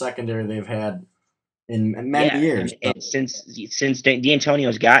weakest secondary they've had in many years. And since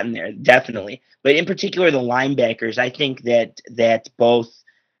D'Antonio's gotten there, definitely. But in particular, the linebackers, I think that both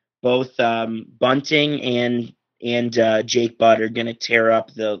Bunting and Jake Butt are going to tear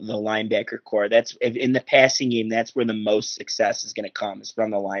up the linebacker core. That's in the passing game. That's where the most success is going to come, is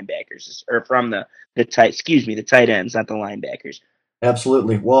from the linebackers, or from the tight ends, not the linebackers.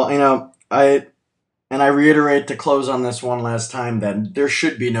 Absolutely. Well, I reiterate to close on this one last time that there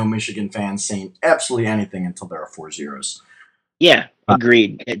should be no Michigan fans saying absolutely anything until there are 4 zeros. Yeah,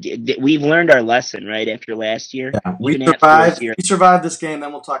 agreed. We've learned our lesson, right, after last year. Yeah, we survived this game,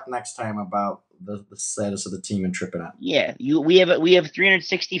 then we'll talk next time about the status of the team and tripping out. Yeah, we have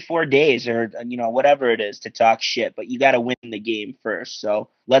 364 days, or whatever it is, to talk shit, but you got to win the game first. So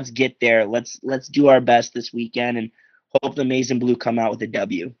let's get there. Let's do our best this weekend and hope the Maize and Blue come out with a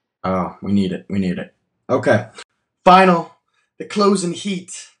W. Oh, we need it. Okay. Final, the closing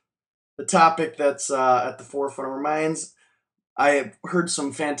heat, the topic that's at the forefront of our minds. I heard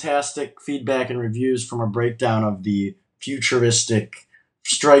some fantastic feedback and reviews from a breakdown of the futuristic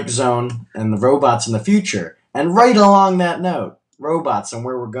strike zone and the robots in the future. And right along that note, robots and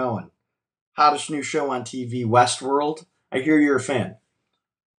where we're going. Hottest new show on TV, Westworld. I hear you're a fan.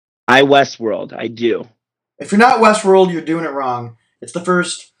 Westworld, I do. If you're not Westworld, you're doing it wrong. It's the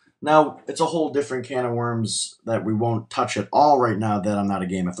first. Now, it's a whole different can of worms that we won't touch at all right now, that I'm not a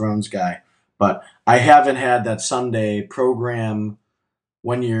Game of Thrones guy. But I haven't had that Sunday program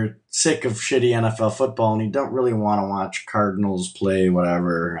when you're sick of shitty NFL football and you don't really want to watch Cardinals play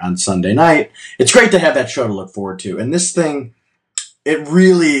whatever on Sunday night. It's great to have that show to look forward to. And this thing, it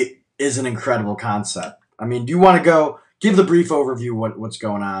really is an incredible concept. Do you want to go give the brief overview what's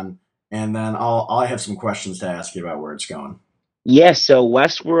going on, and then I have some questions to ask you about where it's going. Yeah, so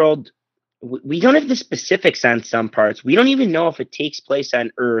Westworld, we don't have the specifics on some parts. We don't even know if it takes place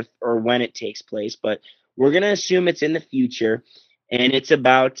on Earth or when it takes place, but we're going to assume it's in the future, and it's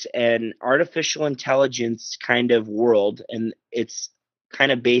about an artificial intelligence kind of world, and it's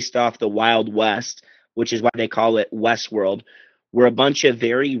kind of based off the Wild West, which is why they call it Westworld, where a bunch of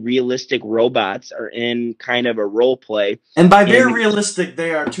very realistic robots are in kind of a role play. And by very realistic,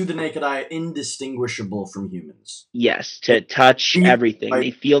 they are, to the naked eye, indistinguishable from humans. Yes, to touch everything.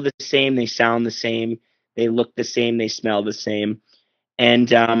 They feel the same, they sound the same, they look the same, they smell the same. And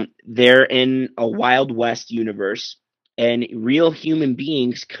they're in a Wild West universe, and real human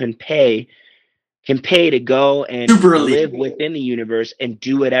beings can pay to go and live within the universe and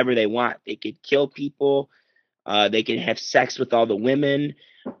do whatever they want. They could kill people. They can have sex with all the women.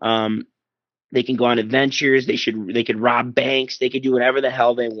 They can go on adventures. They could rob banks. They could do whatever the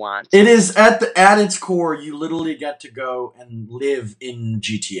hell they want. It is at its core, you literally get to go and live in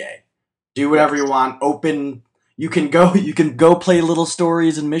GTA. Do whatever you want. Open. You can go play little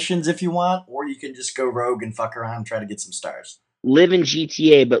stories and missions if you want, or you can just go rogue and fuck around and try to get some stars. Live in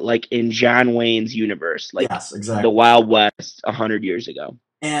GTA, but like in John Wayne's universe, like yes, exactly. The Wild West 100 years ago.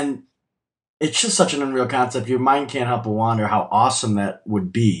 And it's just such an unreal concept. Your mind can't help but wonder how awesome that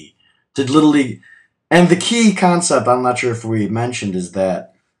would be to literally. And the key concept, I'm not sure if we mentioned, is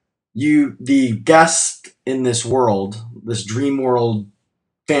that the guest in this world, this dream world,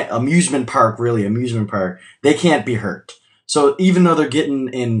 amusement park, they can't be hurt. So even though they're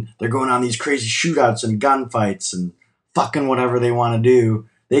going on these crazy shootouts and gunfights and fucking whatever they want to do,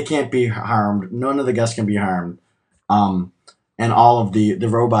 they can't be harmed. None of the guests can be harmed. And all of the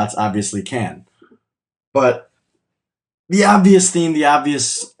robots obviously can. But the obvious theme, the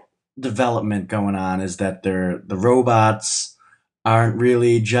obvious development going on is that the robots aren't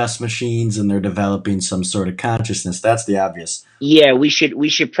really just machines and they're developing some sort of consciousness. That's the obvious. Yeah, we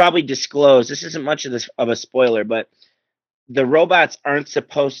should probably disclose. This isn't much of a spoiler, but the robots aren't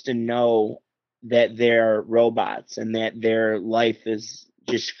supposed to know that they're robots and that their life is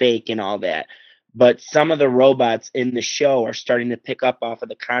just fake and all that. But some of the robots in the show are starting to pick up off of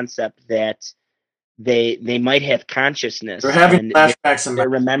the concept that they might have consciousness. They're having flashbacks and they're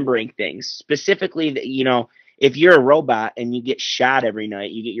remembering things. Specifically, if you're a robot and you get shot every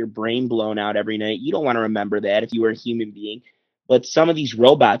night, you get your brain blown out every night, you don't want to remember that if you were a human being. But some of these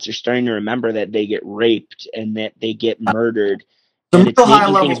robots are starting to remember that they get raped and that they get murdered. And it's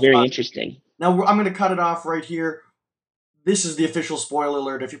making things very interesting. Now, I'm going to cut it off right here. This is the official spoiler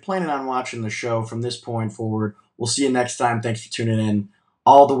alert. If you're planning on watching the show from this point forward, we'll see you next time. Thanks for tuning in.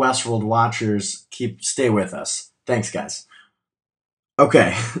 All the Westworld watchers, stay with us. Thanks, guys.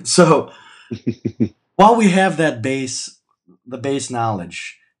 Okay, so while we have the base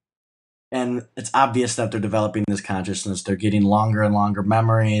knowledge, and it's obvious that they're developing this consciousness, they're getting longer and longer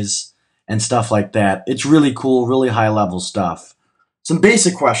memories and stuff like that. It's really cool, really high-level stuff. Some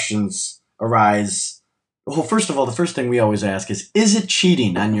basic questions arise. Well, first of all, the first thing we always ask is it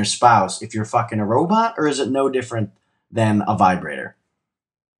cheating on your spouse if you're fucking a robot, or is it no different than a vibrator?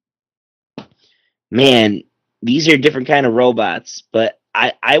 Man, these are different kind of robots, but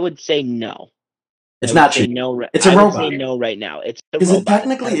I would say no. It's not cheating. No, it's a robot. I would say no right now. It's because it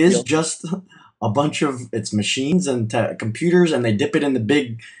technically is just a bunch of machines and computers, and they dip it in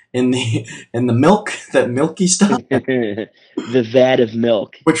the milk, that milky stuff. The vat of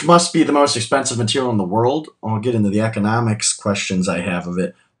milk. Which must be the most expensive material in the world. I'll get into the economics questions I have of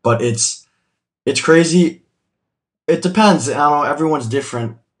it. But it's crazy. It depends. I don't know, everyone's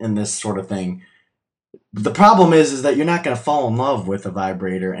different in this sort of thing. The problem is that you're not going to fall in love with a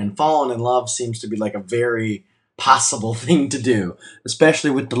vibrator, and falling in love seems to be like a very possible thing to do,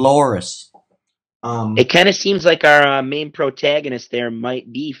 especially with Dolores. It kind of seems like our main protagonist there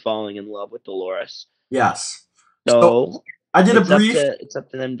might be falling in love with Dolores. Yes. So I did a brief. It's up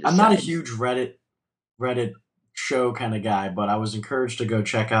to them to decide. I'm not a huge Reddit show kind of guy, but I was encouraged to go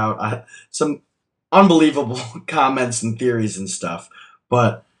check out some unbelievable comments and theories and stuff.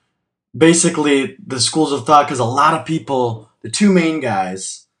 But basically, the schools of thought, because a lot of people, the two main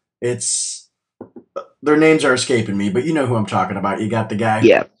guys, their names are escaping me, but you know who I'm talking about. You got the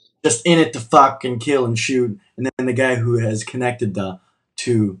guy just in it to fuck and kill and shoot, and then the guy who has connected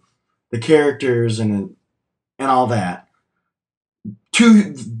to the characters and all that.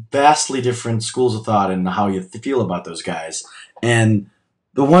 Two vastly different schools of thought and how you feel about those guys. And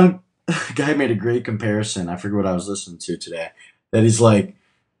the one guy made a great comparison. I forget what I was listening to today. That he's like,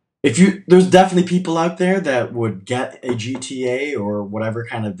 there's definitely people out there that would get a GTA or whatever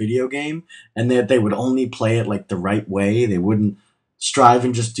kind of video game, and that they would only play it like the right way. They wouldn't strive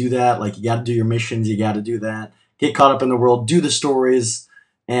and just do that. Like, you got to do your missions, you got to do that, get caught up in the world, do the stories,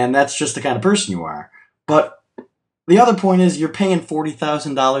 and that's just the kind of person you are. But the other point is, you're paying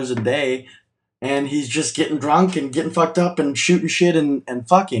 $40,000 a day, and he's just getting drunk and getting fucked up and shooting shit and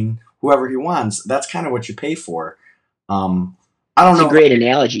fucking whoever he wants. That's kind of what you pay for. I don't know. It's a great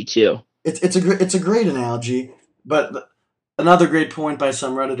analogy too. It's a great analogy, but another great point by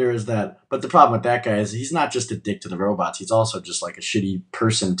some Redditor is that. But the problem with that guy is he's not just a dick to the robots; he's also just like a shitty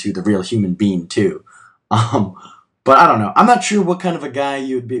person to the real human being too. But I don't know. I'm not sure what kind of a guy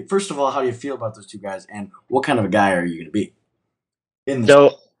you would be. First of all, how do you feel about those two guys, and what kind of a guy are you going to be?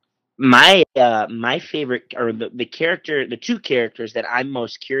 So my favorite, or the two characters that I'm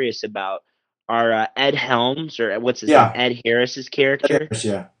most curious about are Ed Helms, or what's his name? Ed Harris's character. Ed Harris,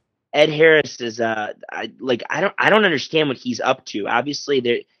 yeah. Ed Harris is I don't understand what he's up to.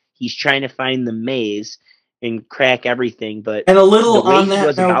 Obviously, he's trying to find the maze and crack everything, but and a little the way on he that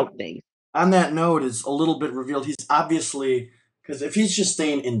goes note, about things. On that note, is a little bit revealed. He's obviously, because if he's just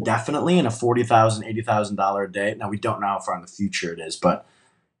staying indefinitely in a $40,000, $80,000 a day, now we don't know how far in the future it is, but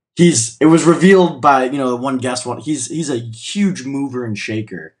it was revealed by the one guest. He's a huge mover and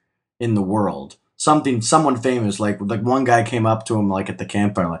shaker in the world. Someone famous, like one guy came up to him like at the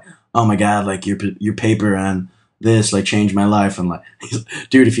campfire, like, oh my God, like your paper on this like changed my life. I'm like,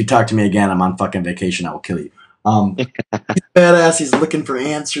 dude, if you talk to me again, I'm on fucking vacation. I will kill you. He's badass. He's looking for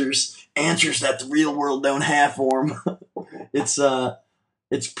answers that the real world don't have for him. It's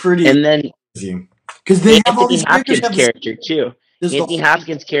pretty. And then because they have all these Hopkins' character too. Anthony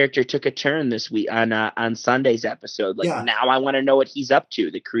Hopkins' character took a turn this week on Sunday's episode. Like now, I want to know what he's up to.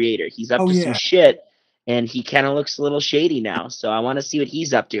 The creator, he's up to some shit, and he kind of looks a little shady now. So I want to see what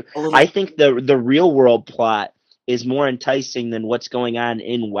he's up to. I think the real world plot is more enticing than what's going on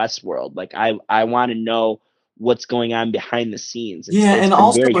in Westworld. Like I want to know what's going on behind the scenes. It's and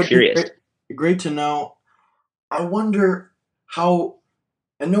also very curious. Great to know. I wonder how,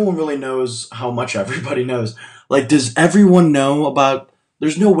 and no one really knows how much everybody knows. Like, does everyone know about?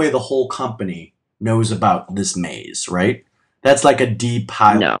 There's no way the whole company knows about this maze, right? That's like a deep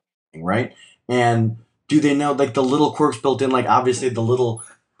pilot thing, right? And do they know like the little quirks built in? Like obviously the little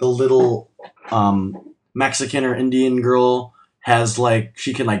Mexican or Indian girl has like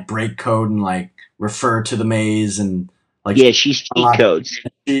she can like break code and like refer to the maze and like she's cheat codes.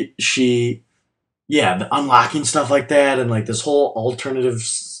 She the unlocking stuff like that and like this whole alternative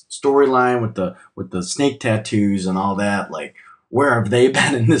storyline with the snake tattoos and all that. Like where have they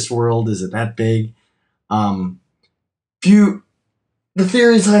been in this world? Is it that big? The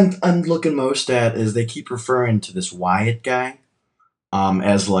theories I'm looking most at is they keep referring to this Wyatt guy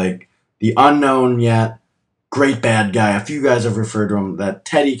as like the unknown yet great bad guy. A few guys have referred to him. That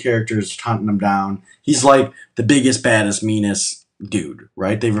Teddy character is hunting him down. He's like the biggest, baddest, meanest dude,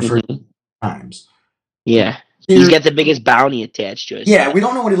 right? They refer to him times. Yeah. He's got the biggest bounty attached to it. Yeah, we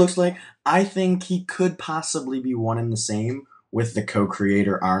don't know what he looks like. I think he could possibly be one and the same with the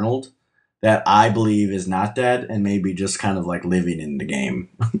co-creator Arnold, that I believe is not dead and maybe just kind of like living in the game.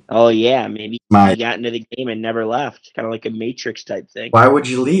 Oh, yeah. Maybe he got into the game and never left. Kind of like a Matrix type thing. Why would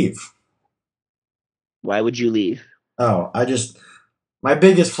you leave? Why would you leave? Oh, my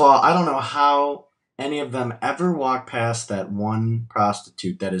biggest flaw, I don't know how any of them ever walk past that one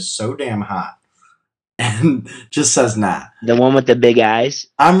prostitute that is so damn hot and just says nah. The one with the big eyes?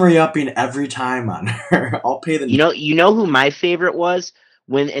 I'm re-upping every time on her. I'll pay the... You know who my favorite was?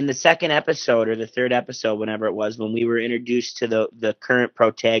 When in the second episode or the third episode, whenever it was, when we were introduced to the current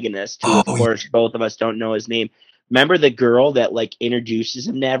protagonist, who of course both of us don't know his name. Remember the girl that like introduces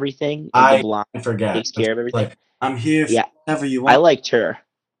him to everything? I forget. Takes care of everything. Like, I'm here for whatever you want. I liked her.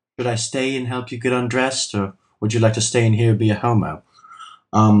 Should I stay and help you get undressed, or would you like to stay in here and be a homo?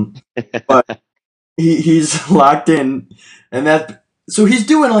 But he's locked in, and so he's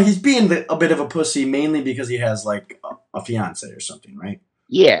being a bit of a pussy mainly because he has like a fiance or something, right?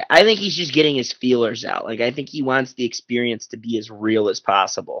 Yeah, I think he's just getting his feelers out. Like I think he wants the experience to be as real as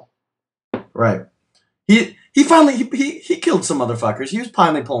possible. Right. He finally he killed some motherfuckers. He was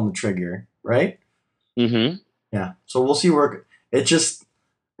finally pulling the trigger, right? Mm-hmm. Yeah. So we'll see where it just.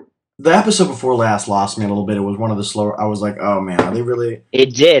 The episode before last lost me a little bit. It was one of the slower. I was like, oh man, are they really?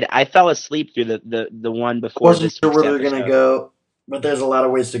 It did. I fell asleep through the one before. Wasn't sure where they're gonna go, but there's a lot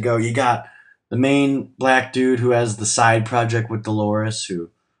of ways to go. You got the main black dude who has the side project with Dolores, who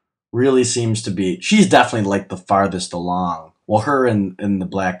really seems to be. She's definitely like the farthest along. Well, her and the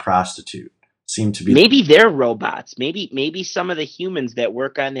black prostitute seem to be. Maybe they're robots. Maybe some of the humans that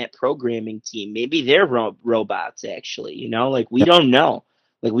work on that programming team. Maybe they're robots. Actually, like we don't know.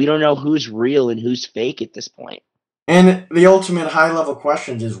 Like we don't know who's real and who's fake at this point. And the ultimate high level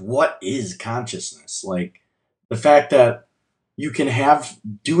question is, what is consciousness? Like the fact that you can have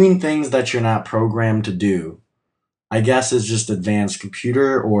doing things that you're not programmed to do, I guess is just advanced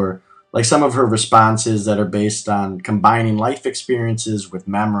computer, or like some of her responses that are based on combining life experiences with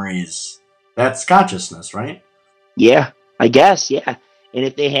memories. That's consciousness, right? Yeah, I guess, yeah. And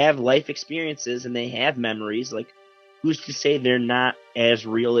if they have life experiences and they have memories, like who's to say they're not as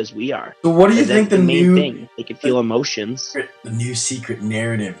real as we are? So what do you think the main new thing? They can feel emotions. The new secret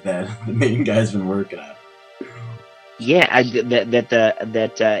narrative that the main guy's been working on. Yeah,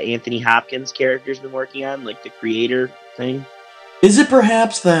 that Anthony Hopkins character's been working on, like the creator thing. Is it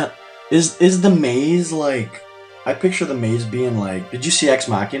perhaps that is the maze like? I picture the maze being like. Did you see Ex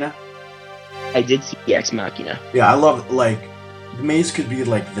Machina? I did see Ex Machina. Yeah, I love like the maze could be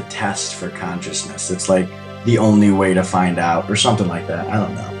like the test for consciousness. It's like the only way to find out, or something like that. I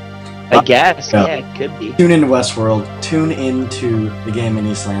don't know. I guess, yeah, it could be. Tune into Westworld. Tune into the game in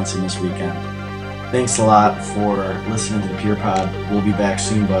East Lansing this weekend. Thanks a lot for listening to the Pure Pod. We'll be back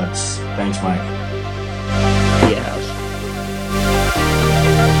soon, buds. Thanks, Mike. Yeah.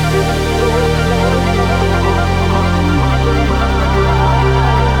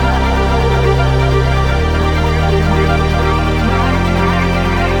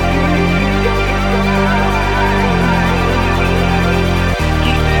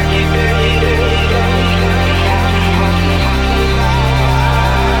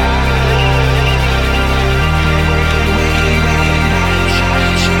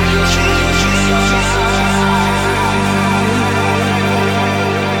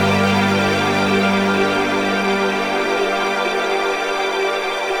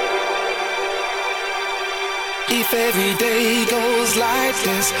 if every day goes like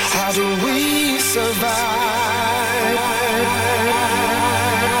this? How do we survive?